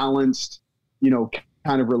very balanced,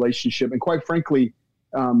 kind of relationship. And quite frankly,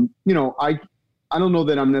 I don't know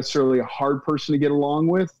that I'm necessarily a hard person to get along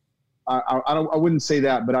with. I wouldn't say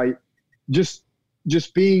that, but I just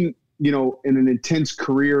being, in an intense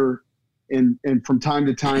career and from time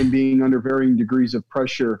to time being under varying degrees of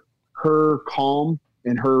pressure, her calm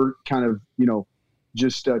and her kind of,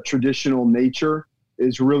 just traditional nature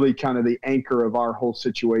is really kind of the anchor of our whole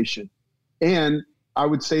situation. And I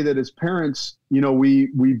would say that as parents, we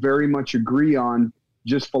very much agree on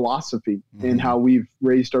just philosophy and how we've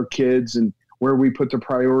raised our kids and where we put the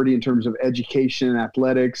priority in terms of education and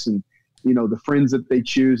athletics and, the friends that they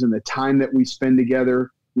choose and the time that we spend together.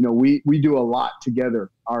 We do a lot together,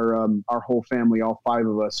 our whole family, all five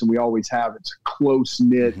of us, and we always have. It's a close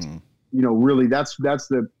knit, really that's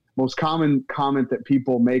the most common comment that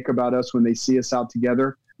people make about us when they see us out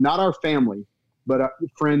together, not our family, but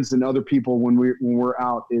friends and other people when we're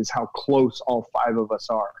out, is how close all five of us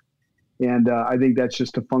are. And I think that's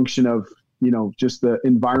just a function of, just the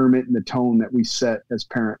environment and the tone that we set as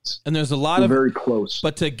parents. And there's a lot of very close,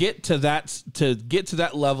 but to get to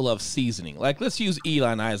that level of seasoning, like let's use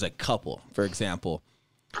Eli and I as a couple, for example.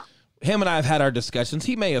 Him and I have had our discussions.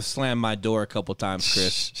 He may have slammed my door a couple times,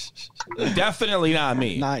 Chris. Definitely not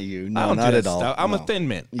me. Not you. No, not at all. I'm a thin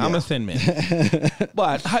mint. Yeah. I'm a thin mint.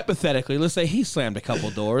 But hypothetically, let's say he slammed a couple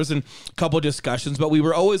doors and a couple discussions, but we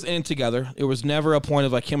were always in together. It was never a point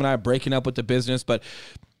of like him and I breaking up with the business, but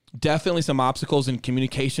definitely some obstacles in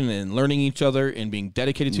communication and learning each other and being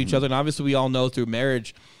dedicated to each other. And obviously we all know through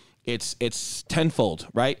marriage, it's tenfold,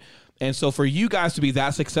 right? And so for you guys to be that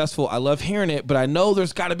successful, I love hearing it, but I know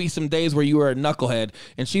there's got to be some days where you were a knucklehead,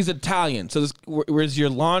 and she's Italian. So was your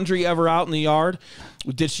laundry ever out in the yard?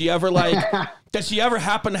 Did she ever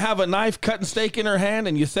happen to have a knife cutting steak in her hand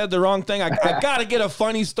and you said the wrong thing? I got to get a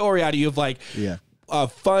funny story out of you of like, a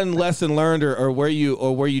fun lesson learned, or where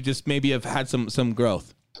you just maybe have had some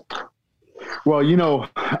growth? Well,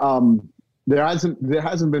 there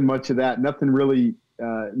hasn't been much of that. Nothing really,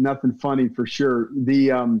 nothing funny for sure.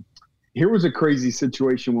 Here was a crazy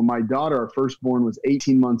situation when my daughter, our firstborn, was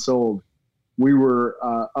 18 months old. We were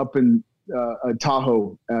up in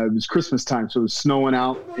Tahoe. It was Christmas time, so it was snowing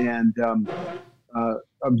out, and our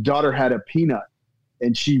daughter had a peanut,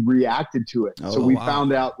 and she reacted to it. So we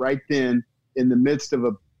found out right then, in the midst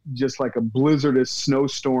of just like a blizzardous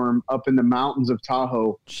snowstorm up in the mountains of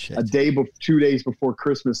Tahoe, 2 days before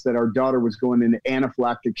Christmas, that our daughter was going into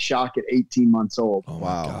anaphylactic shock at 18 months old. Oh,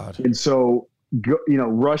 wow. God. And so,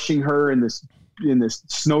 rushing her in this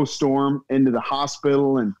snowstorm into the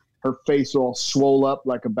hospital, and her face all swole up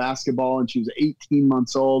like a basketball, and she was 18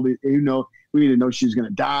 months old. We didn't know she was going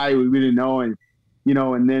to die. We didn't know. And,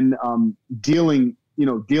 and then dealing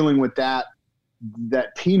with that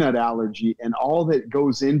peanut allergy and all that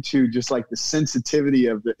goes into just like the sensitivity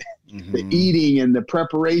of the eating and the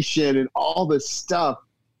preparation and all this stuff,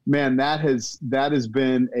 man, that has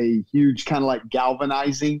been a huge kind of like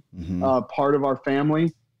galvanizing part of our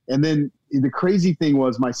family. And then the crazy thing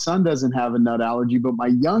was, my son doesn't have a nut allergy, but my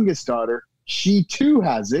youngest daughter, she too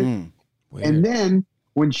has it. And then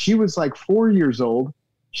when she was like 4 years old,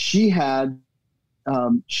 she started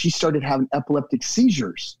having epileptic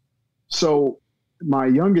seizures. So my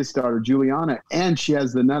youngest daughter, Juliana, and she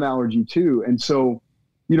has the nut allergy too. And so,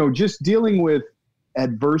 just dealing with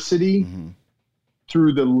adversity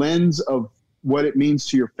through the lens of what it means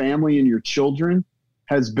to your family and your children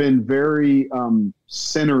has been very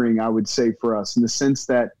centering, I would say, for us, in the sense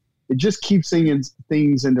that it just keeps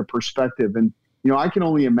things into perspective. And, I can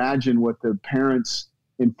only imagine what the parents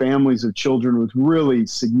and families of children with really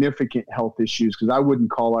significant health issues, because I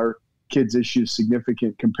wouldn't call our kids' issues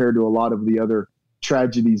significant compared to a lot of the other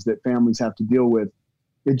tragedies that families have to deal with.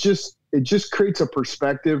 It just creates a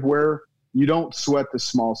perspective where you don't sweat the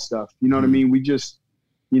small stuff. You know what I mean? We just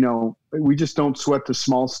don't sweat the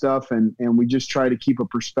small stuff, and we just try to keep a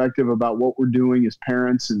perspective about what we're doing as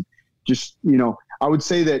parents. And just, I would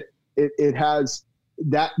say that it has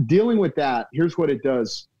that, dealing with that, here's what it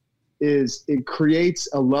does, is it creates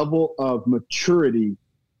a level of maturity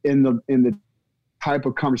in the type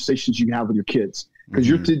of conversations you can have with your kids.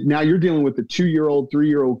 Because now you're dealing with a 2-year-old,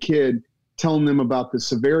 3-year-old kid, telling them about the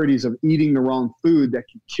severities of eating the wrong food that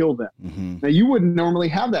can kill them. Now, you wouldn't normally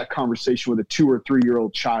have that conversation with a 2 or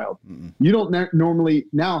 3-year-old child. You don't normally.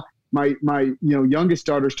 Now, my youngest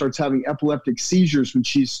daughter starts having epileptic seizures when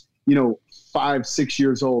she's 5, 6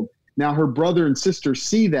 years old. Now her brother and sister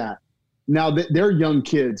see that. Now that they're young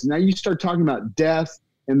kids. Now you start talking about death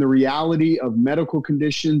and the reality of medical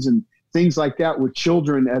conditions and things like that with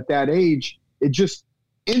children at that age. It just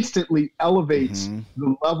instantly elevates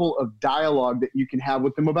the level of dialogue that you can have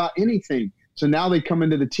with them about anything. So now they come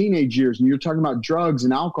into the teenage years, and you're talking about drugs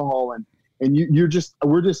and alcohol, and we're just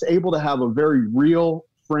able to have a very real,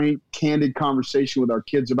 frank, candid conversation with our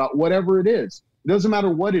kids about whatever it is. It doesn't matter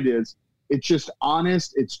what it is. It's just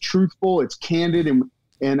honest, it's truthful, it's candid.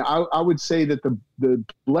 And I would say that the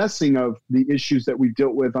blessing of the issues that we've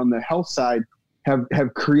dealt with on the health side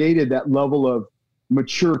have created that level of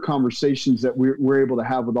mature conversations that we're able to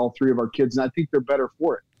have with all three of our kids. And I think they're better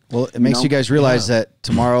for it. Well, it makes you guys realize that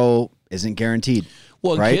tomorrow isn't guaranteed.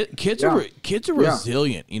 Well, right? kids are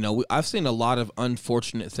resilient. I've seen a lot of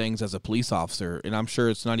unfortunate things as a police officer, and I'm sure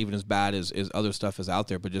it's not even as bad as other stuff is out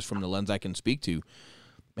there, but just from the lens I can speak to,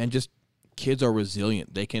 man, just kids are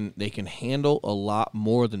resilient. They can handle a lot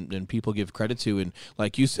more than people give credit to. And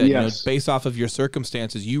like you said, based off of your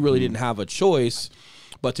circumstances, you really didn't have a choice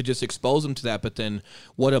but to just expose them to that. But then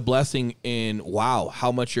what a blessing in, wow,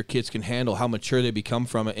 how much your kids can handle, how mature they become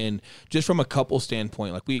from it. And just from a couple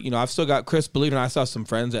standpoint, like I've still got Chris, believe it or not, I saw some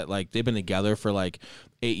friends that like they've been together for like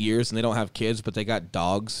 8 years and they don't have kids, but they got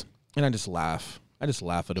dogs. And I just laugh. I just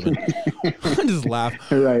laugh at them. I just laugh.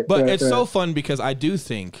 But it's so fun because I do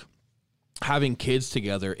think having kids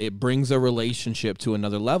together, it brings a relationship to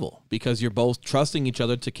another level because you're both trusting each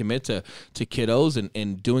other to commit to kiddos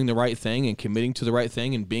and doing the right thing and committing to the right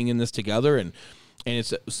thing and being in this together. And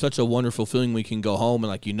it's such a wonderful feeling when you can go home and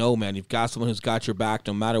like, man, you've got someone who's got your back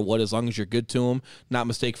no matter what, as long as you're good to them, not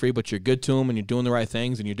mistake free, but you're good to them and you're doing the right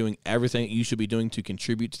things and you're doing everything that you should be doing to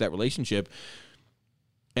contribute to that relationship.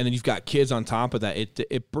 And then you've got kids on top of that.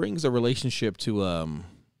 It brings a relationship to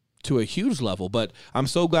a huge level. But I'm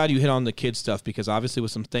so glad you hit on the kid stuff because obviously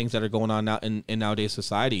with some things that are going on now in nowadays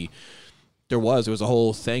society, there was a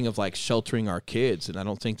whole thing of like sheltering our kids. And I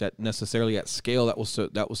don't think that necessarily at scale that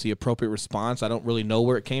was the appropriate response. I don't really know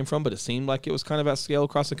where it came from, but it seemed like it was kind of at scale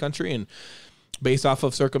across the country. And based off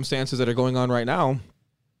of circumstances that are going on right now,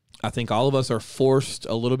 I think all of us are forced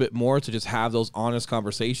a little bit more to just have those honest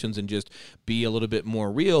conversations and just be a little bit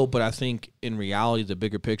more real. But I think in reality, the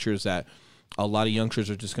bigger picture is that a lot of youngsters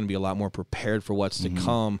are just going to be a lot more prepared for what's to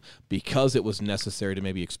come because it was necessary to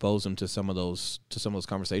maybe expose them to some of those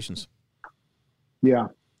conversations. Yeah.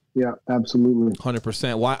 Yeah, absolutely.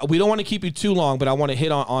 100%. Why we don't want to keep you too long, but I want to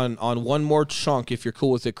hit on one more chunk if you're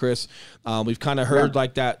cool with it, Chris. We've kind of heard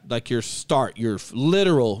like that, like your start, your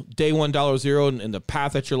literal day one $0 and the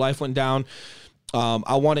path that your life went down.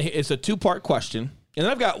 I want to. It's a 2-part question, and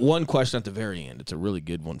I've got one question at the very end. It's a really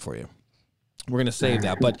good one for you. We're going to save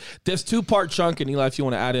that, but this 2-part chunk, and Eli, if you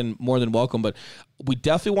want to add in, more than welcome. But we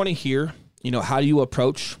definitely want to hear, how you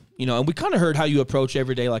approach. And we kind of heard how you approach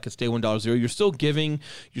every day like it's day $1 You're still giving,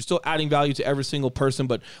 you're still adding value to every single person,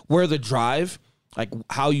 but where the drive, like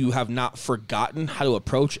how you have not forgotten how to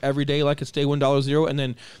approach every day like it's day $1, and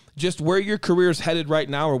then just where your career is headed right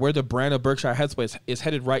now, or where the brand of Berkshire Headspace is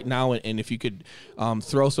headed right now, and if you could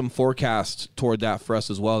throw some forecast toward that for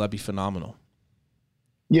us as well, that'd be phenomenal.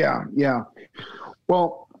 Yeah.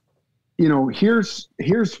 Well, here's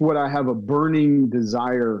what I have a burning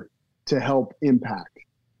desire to help impact.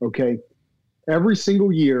 Okay. Every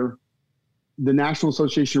single year, the National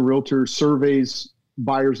Association of Realtors surveys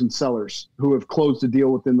buyers and sellers who have closed a deal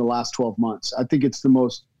within the last 12 months. I think it's the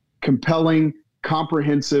most compelling,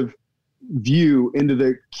 comprehensive view into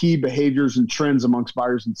the key behaviors and trends amongst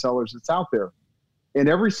buyers and sellers that's out there. And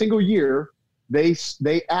every single year, they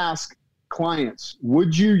ask clients,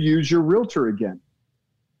 would you use your realtor again?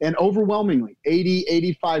 And overwhelmingly, 80,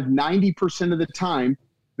 85, 90% of the time,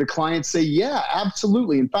 the clients say, yeah,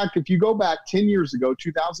 absolutely. In fact, if you go back 10 years ago,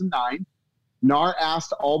 2009, NAR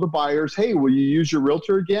asked all the buyers, hey, will you use your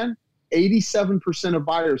realtor again? 87% of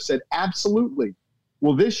buyers said, absolutely.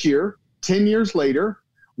 Well, this year, 10 years later,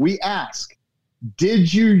 we ask,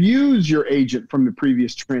 did you use your agent from the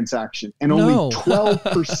previous transaction? And only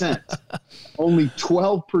 12%, only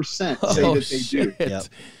 12% say that they do. Yep.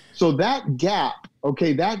 So that gap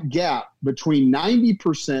between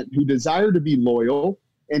 90% who desire to be loyal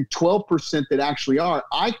and 12% that actually are,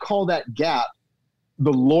 I call that gap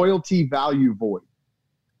the loyalty value void.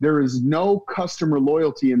 There is no customer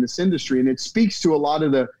loyalty in this industry, and it speaks to a lot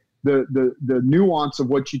of the nuance of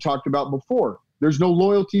what you talked about before. There's no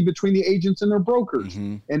loyalty between the agents and their brokers.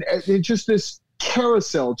 And it's just this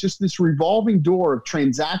carousel, just this revolving door of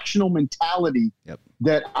transactional mentality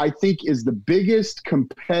that I think is the biggest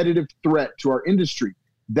competitive threat to our industry.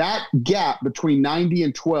 That gap between 90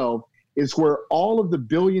 and 12 is where all of the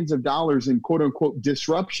billions of dollars in quote unquote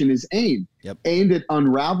disruption is aimed at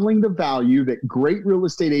unraveling the value that great real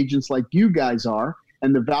estate agents like you guys are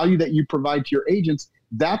and the value that you provide to your agents.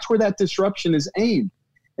 That's where that disruption is aimed.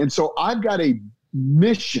 And so I've got a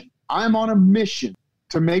mission. I'm on a mission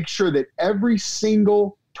to make sure that every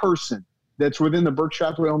single person that's within the Berkshire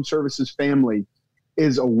Hathaway Home Services family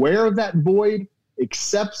is aware of that void,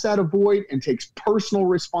 accepts that void, and takes personal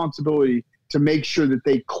responsibility to make sure that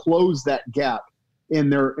they close that gap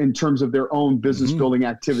in terms of their own business building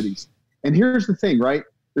activities. And here's the thing, right?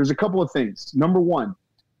 There's a couple of things. Number one,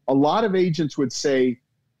 a lot of agents would say,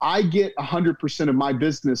 I get 100% of my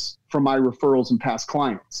business from my referrals and past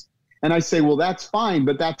clients. And I say, well, that's fine,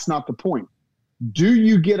 but that's not the point. Do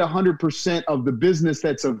you get 100% of the business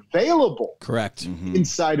that's available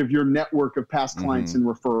inside of your network of past clients and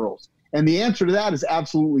referrals? And the answer to that is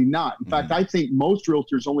absolutely not. In fact, I think most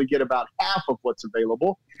realtors only get about half of what's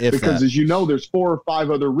available because, as you know, there's 4 or 5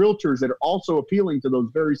 other realtors that are also appealing to those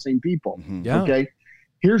very same people. Okay.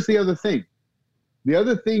 Here's the other thing. The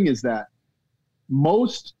other thing is that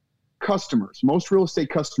most real estate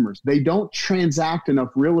customers, they don't transact enough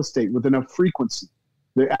real estate with enough frequency.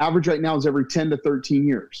 The average right now is every 10 to 13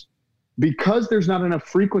 years. Because there's not enough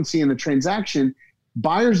frequency in the transaction,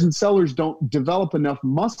 buyers and sellers don't develop enough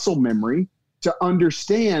muscle memory to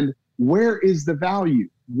understand where is the value?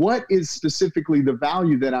 What is specifically the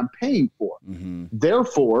value that I'm paying for?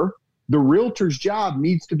 Therefore, the realtor's job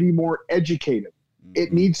needs to be more educative.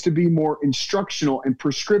 It needs to be more instructional and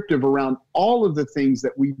prescriptive around all of the things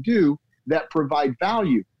that we do that provide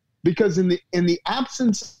value. Because in the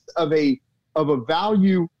absence of a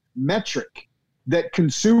value metric that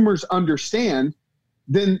consumers understand,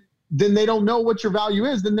 then they don't know what your value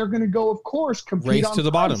is. Then they're going to go, of course, compete race on to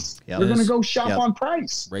the price. bottom. They're going to go shop on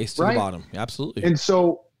price. Race to the bottom. Absolutely. And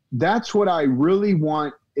so that's what I really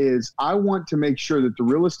want is I want to make sure that the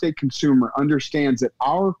real estate consumer understands that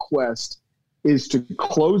our quest is to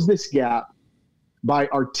close this gap by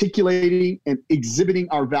articulating and exhibiting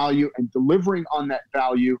our value and delivering on that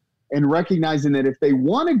value and recognizing that if they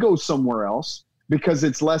want to go somewhere else because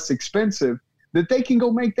it's less expensive, that they can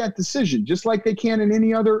go make that decision just like they can in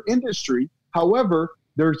any other industry. However,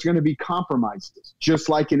 there's going to be compromises just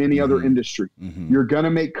like in any other industry. You're going to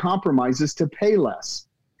make compromises to pay less.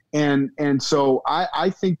 And so I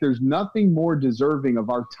think there's nothing more deserving of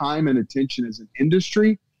our time and attention as an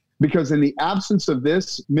industry, because in the absence of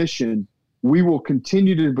this mission, we will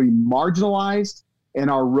continue to be marginalized, and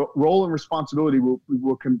our role and responsibility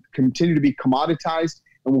will continue to be commoditized,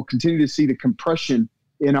 and we'll continue to see the compression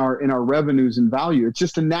in our revenues and value. It's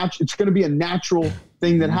just it's going to be a natural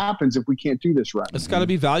thing that happens if we can't do this right. It's got to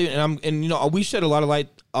be value, and we shed a lot of light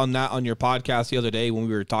on that on your podcast the other day when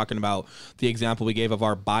we were talking about the example we gave of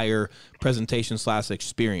our buyer presentation /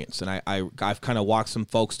 experience, and I've kind of walked some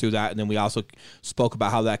folks through that, and then we also spoke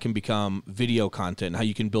about how that can become video content and how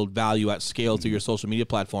you can build value at scale through your social media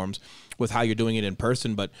platforms with how you're doing it in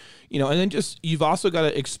person. But and then just you've also got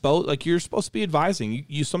to expose, like you're supposed to be advising.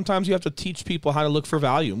 You sometimes you have to teach people how to look for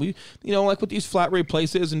value. And we like with these flat rate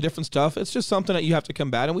places and different stuff, it's just something that you have to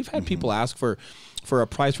combat. And we've had people ask for a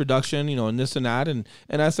price reduction, and this and that, and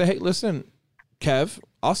I say, hey, listen, Kev,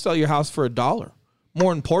 I'll sell your house for $1.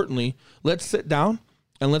 More importantly, let's sit down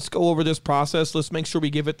and let's go over this process. Let's make sure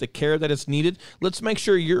we give it the care that it's needed. Let's make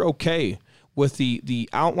sure you're okay with the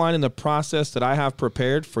outline and the process that I have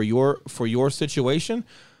prepared for your situation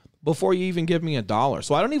before you even give me $1.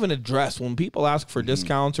 So I don't even address when people ask for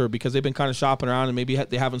discounts, or because they've been kind of shopping around and maybe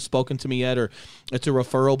they haven't spoken to me yet, or it's a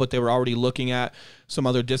referral, but they were already looking at some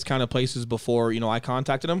other discounted places before, I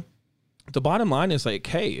contacted them. The bottom line is like,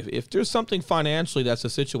 hey, if there's something financially that's a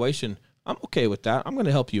situation, I'm okay with that. I'm going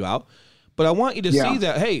to help you out. But I want you to see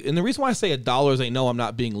that, hey, and the reason why I say $1 is they know I'm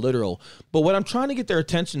not being literal. But what I'm trying to get their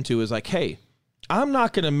attention to is like, hey, I'm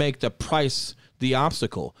not going to make the price the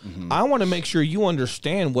obstacle. I want to make sure you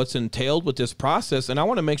understand what's entailed with this process, and I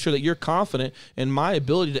want to make sure that you're confident in my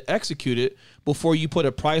ability to execute it before you put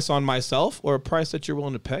a price on myself or a price that you're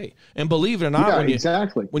willing to pay. And believe it or not,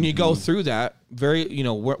 when you go through that,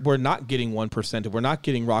 we're not getting 1%. We're not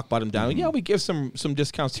getting rock bottom down. Yeah, we give some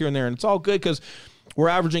discounts here and there, and it's all good because we're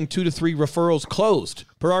averaging 2 to 3 referrals closed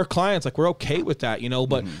per our clients. Like, we're okay with that,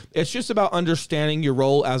 but it's just about understanding your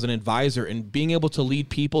role as an advisor and being able to lead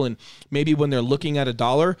people. And maybe when they're looking at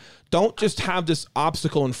 $1, don't just have this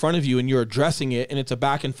obstacle in front of you and you're addressing it and it's a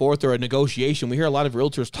back and forth or a negotiation. We hear a lot of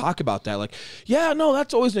realtors talk about that. Like, yeah, no,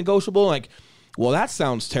 that's always negotiable. Like, well, that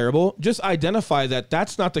sounds terrible. Just identify that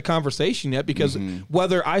that's not the conversation yet, because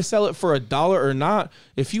whether I sell it for $1 or not,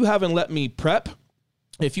 if you haven't let me prep,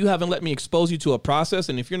 if you haven't let me expose you to a process,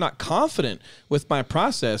 and if you're not confident with my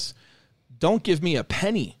process, don't give me a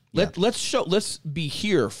penny. Let's be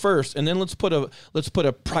here first, and then let's put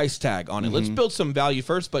a price tag on it. Let's build some value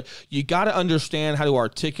first, but you got to understand how to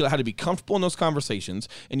articulate, how to be comfortable in those conversations,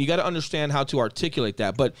 and you got to understand how to articulate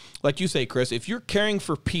that. But like you say, Chris, if you're caring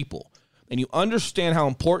for people and you understand how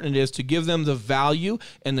important it is to give them the value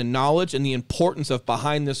and the knowledge and the importance of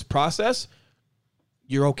behind this process,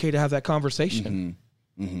 you're okay to have that conversation.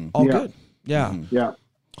 All good. Yeah.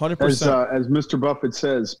 100%. As Mr. Buffett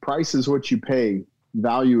says, price is what you pay,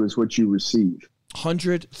 value is what you receive.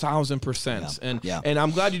 100,000%. And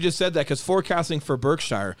I'm glad you just said that, because forecasting for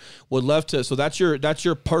Berkshire would love to. So that's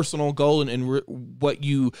your personal goal and what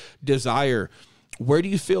you desire. Where do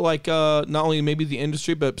you feel like not only maybe the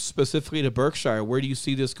industry, but specifically to Berkshire, where do you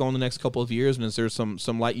see this going the next couple of years? And is there some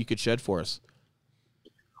light you could shed for us?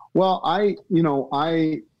 Well,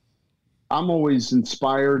 I'm always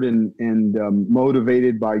inspired and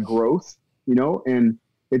motivated by growth, and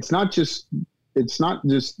it's not just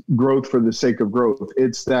growth for the sake of growth.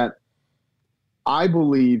 It's that I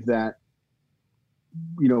believe that,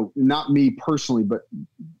 not me personally, but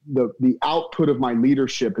the output of my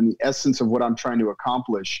leadership and the essence of what I'm trying to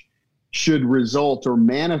accomplish should result or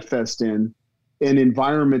manifest in an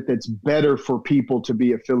environment that's better for people to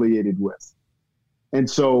be affiliated with. And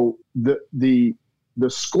so the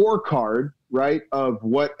scorecard, right, of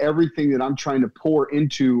what everything that I'm trying to pour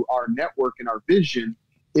into our network and our vision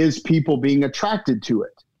is people being attracted to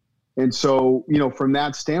it. And so, from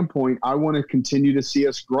that standpoint, I want to continue to see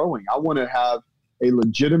us growing. I want to have a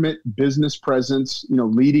legitimate business presence,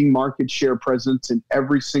 leading market share presence in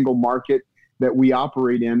every single market that we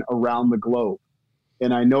operate in around the globe.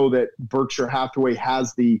 And I know that Berkshire Hathaway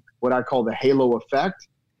has what I call the halo effect,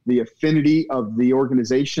 the affinity of the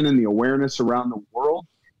organization and the awareness around the world.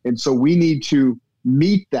 And so we need to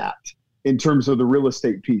meet that in terms of the real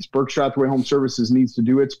estate piece. Berkshire Hathaway Home Services needs to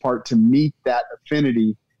do its part to meet that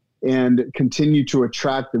affinity and continue to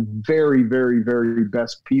attract the very, very, very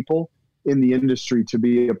best people in the industry to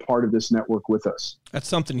be a part of this network with us. That's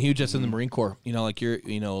something huge that's in the Marine Corps.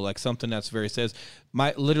 Like something that's very says.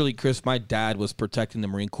 Chris, my dad was protecting the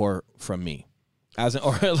Marine Corps from me. as an,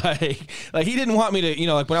 or like he didn't want me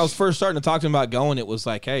to, like when I was first starting to talk to him about going, it was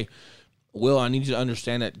like, hey, Will, I need you to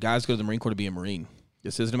understand that guys go to the Marine Corps to be a Marine.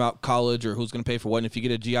 This isn't about college or who's going to pay for what. And if you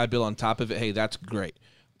get a GI Bill on top of it, hey, that's great.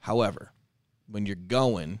 However, when you're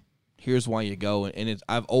going, here's why you go. And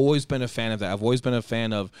I've always been a fan of that. I've always been a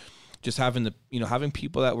fan of just having having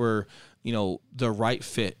people that were, the right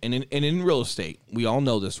fit. And in real estate, we all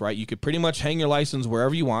know this, right? You could pretty much hang your license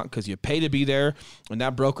wherever you want because you pay to be there, and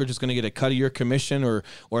that brokerage is going to get a cut of your commission, or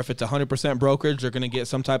if it's 100% brokerage, they're going to get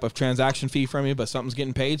some type of transaction fee from you, but something's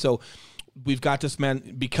getting paid. So we've got this,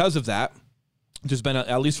 man, because of that, there's been,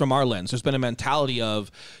 at least from our lens, there's been a mentality of,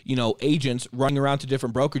 agents running around to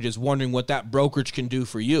different brokerages wondering what that brokerage can do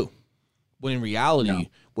for you. When in reality,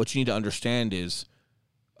 what you need to understand is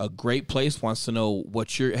a great place wants to know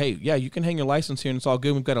what hey, yeah, you can hang your license here and it's all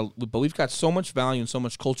good. But we've got so much value and so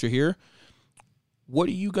much culture here. What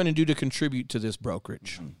are you going to do to contribute to this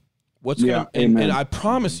brokerage? And I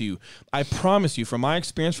promise you from my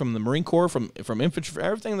experience, from the Marine Corps, from infantry, for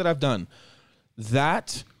everything that I've done,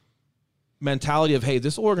 that mentality of, hey,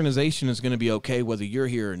 this organization is going to be okay whether you're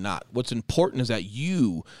here or not. What's important is that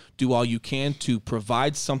you do all you can to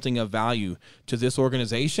provide something of value to this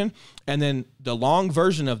organization. And then the long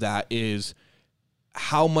version of that is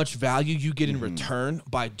how much value you get in return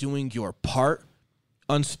by doing your part.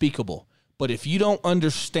 Unspeakable. But if you don't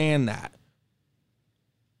understand that,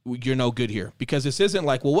 you're no good here, because this isn't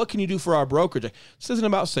like, well, what can you do for our brokerage? This isn't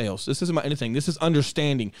about sales. This isn't about anything. This is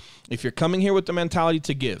understanding. If you're coming here with the mentality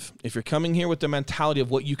to give, if you're coming here with the mentality of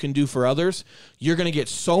what you can do for others, you're going to get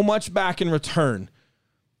so much back in return.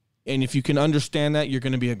 And if you can understand that, you're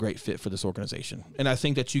going to be a great fit for this organization. And I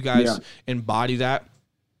think that you guys embody that.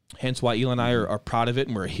 Hence why Eli and I are proud of it,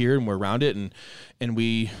 and we're here and we're around it, and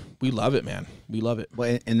we love it, man. We love it.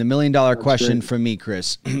 Well, and the $1 million question from me,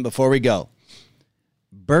 Chris, before we go.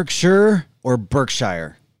 Berkshire or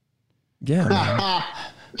Berkshire? Yeah.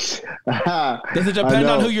 Does it depend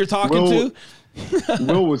on who you're talking to?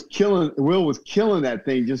 Will was killing that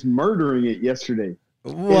thing, just murdering it yesterday.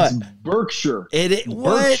 What? It's Berkshire.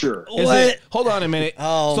 Berkshire. What? Hold on a minute.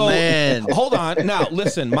 Oh, man. Hold on. Now,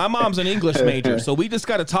 listen, my mom's an English major, so we just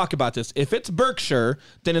got to talk about this. If it's Berkshire,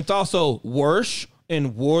 then it's also Wersh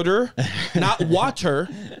and water, not water,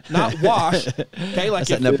 not wash. Okay, like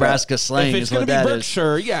that's Nebraska slang. If it's going to be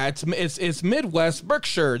Berkshire, it's Midwest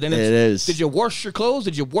Berkshire. Then it is. Did you wash your clothes?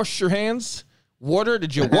 Did you wash your hands? Water?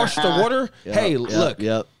 Did you wash the water? Look.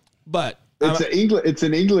 Yep. But it's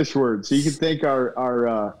an English word, so you can thank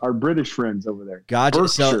our British friends over there. Gotcha.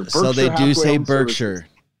 So they do say Berkshire. Services.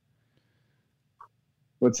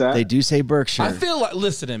 What's that? They do say Berkshire. I feel like,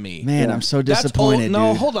 listen to me. Man, I'm so disappointed.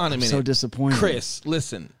 No, hold on a minute. I'm so disappointed. Chris,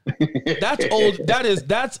 listen. That's old.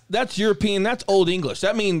 That's European. That's Old English.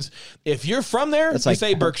 That means if you're from there, you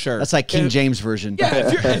say Berkshire. That's like King James version.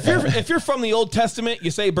 Yeah, if you're from the Old Testament,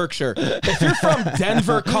 you say Berkshire. If you're from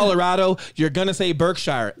Denver, Colorado, you're gonna say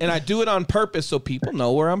Berkshire. And I do it on purpose so people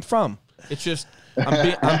know where I'm from. It's just I'm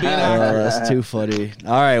being accurate. That's too funny.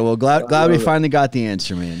 All right, well, glad we finally got the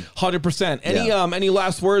answer, man. 100%. Any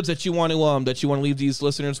last words that you want to leave these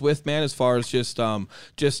listeners with, man? As far as just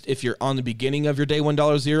if you're on the beginning of your day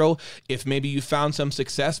 $1.0, if maybe you found some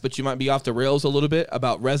success, but you might be off the rails a little bit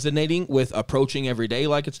about resonating with approaching every day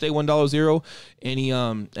like it's day $1.0.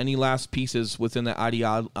 Any last pieces within that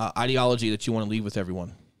ideology that you want to leave with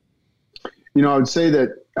everyone? I would say that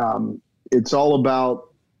it's all about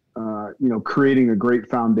creating a great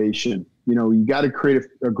foundation. You got to create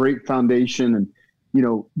a great foundation, and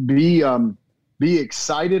be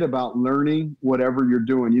excited about learning whatever you're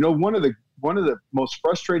doing. One of the most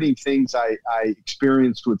frustrating things I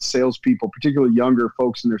experienced with salespeople, particularly younger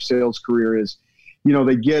folks in their sales career, is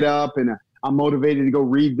they get up and I'm motivated to go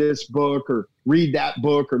read this book or read that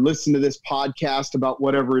book or listen to this podcast about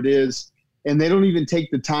whatever it is, and they don't even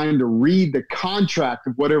take the time to read the contract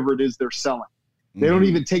of whatever it is they're selling. They don't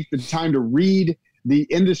even take the time to read the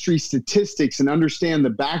industry statistics and understand the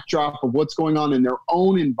backdrop of what's going on in their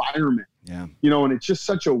own environment. Yeah. And it's just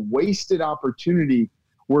such a wasted opportunity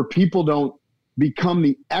where people don't become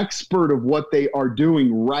the expert of what they are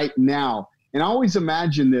doing right now. And I always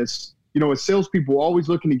imagine this, as salespeople, we're always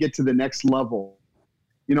looking to get to the next level,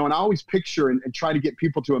 and I always picture and try to get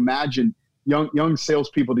people to imagine, young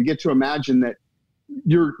salespeople, to get to imagine that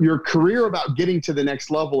your career about getting to the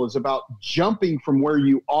next level is about jumping from where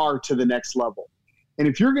you are to the next level. And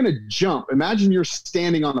if you're going to jump, imagine you're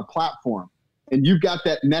standing on a platform and you've got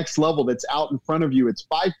that next level that's out in front of you. It's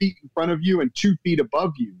 5 feet in front of you and 2 feet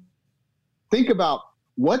above you. Think about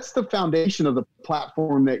what's the foundation of the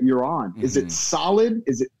platform that you're on. Is it solid?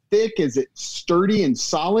 Is it thick? Is it sturdy and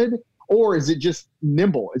solid? Or is it just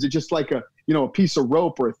nimble? Is it just like a a piece of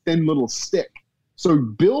rope or a thin little stick. So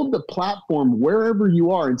build the platform wherever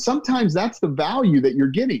you are. And sometimes that's the value that you're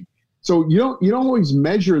getting. So you don't always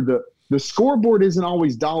measure the scoreboard isn't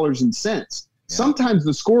always dollars and cents. Yeah. Sometimes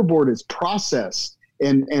the scoreboard is process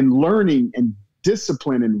and learning and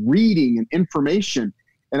discipline and reading and information.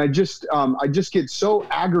 And I just get so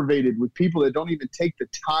aggravated with people that don't even take the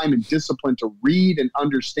time and discipline to read and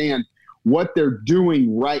understand what they're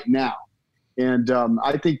doing right now. And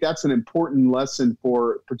I think that's an important lesson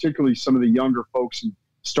for particularly some of the younger folks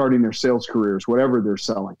starting their sales careers, whatever they're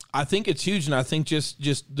selling. I think it's huge, and I think just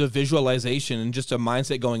the visualization and just a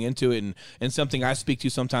mindset going into it, and something I speak to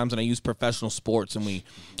sometimes, and I use professional sports, and we,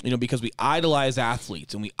 because we idolize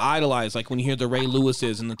athletes, and we idolize, like when you hear the Ray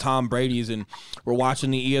Lewises and the Tom Brady's, and we're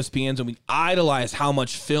watching the ESPNs, and we idolize how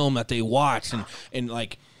much film that they watch, and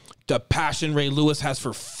like, the passion Ray Lewis has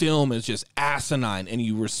for film is just asinine, and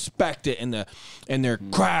you respect it and their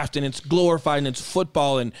craft, and it's glorified, and it's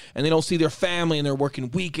football, and they don't see their family, and they're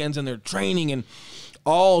working weekends, and they're training, and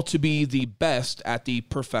all to be the best at the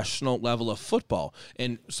professional level of football.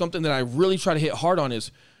 And something that I really try to hit hard on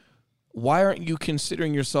is, why aren't you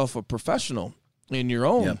considering yourself a professional in your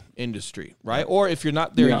own industry, right? Or if you're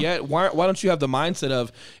not there yet, why don't you have the mindset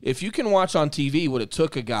of, if you can watch on TV what it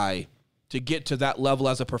took a guy to get to that level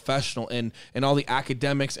as a professional, and all the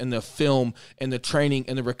academics and the film and the training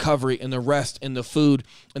and the recovery and the rest and the food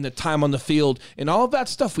and the time on the field and all of that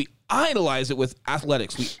stuff, we idolize it with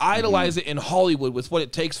athletics. We idolize it in Hollywood with what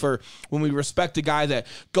it takes for when we respect a guy that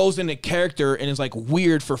goes into character and is like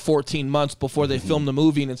weird for 14 months before they film the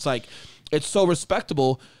movie. And it's like, it's so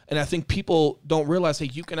respectable. And I think people don't realize, hey,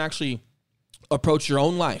 you can actually approach your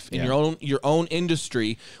own life in your own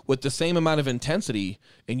industry with the same amount of intensity,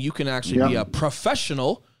 and you can actually be a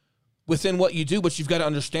professional within what you do. But you've got to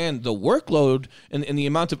understand the workload and the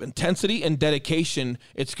amount of intensity and dedication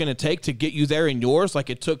it's going to take to get you there in yours, like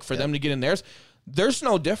it took for them to get in theirs. There's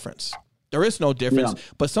no difference. There is no difference.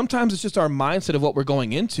 But sometimes it's just our mindset of what we're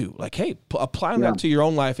going into. Like, hey, apply that to your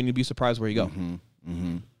own life, and you'll be surprised where you go.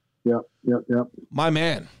 Yep. My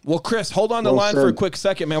man. Well, Chris, hold on the line for a quick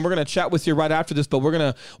second, man. We're going to chat with you right after this, but we're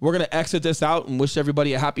going to exit this out and wish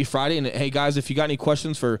everybody a happy Friday. And hey, guys, if you got any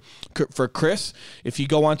questions for Chris, if you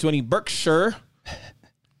go on to any Berkshire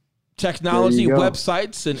technology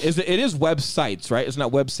websites, and it is websites, right? It's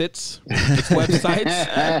not websits. It's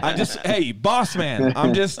websites. Hey, boss man,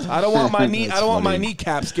 I don't want my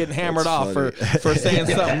kneecaps getting hammered off for saying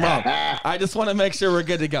something wrong. I just want to make sure we're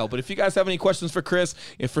good to go. But if you guys have any questions for Chris,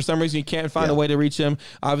 if for some reason you can't find a way to reach him,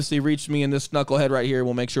 obviously reach me and this knucklehead right here.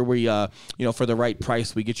 We'll make sure we for the right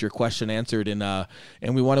price, we get your question answered, and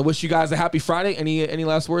we want to wish you guys a happy Friday. Any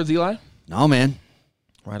last words, Eli? No, man.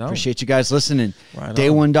 Right on. Appreciate you guys listening. Right Day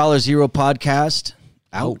on. $1 Zero podcast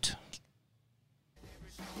out.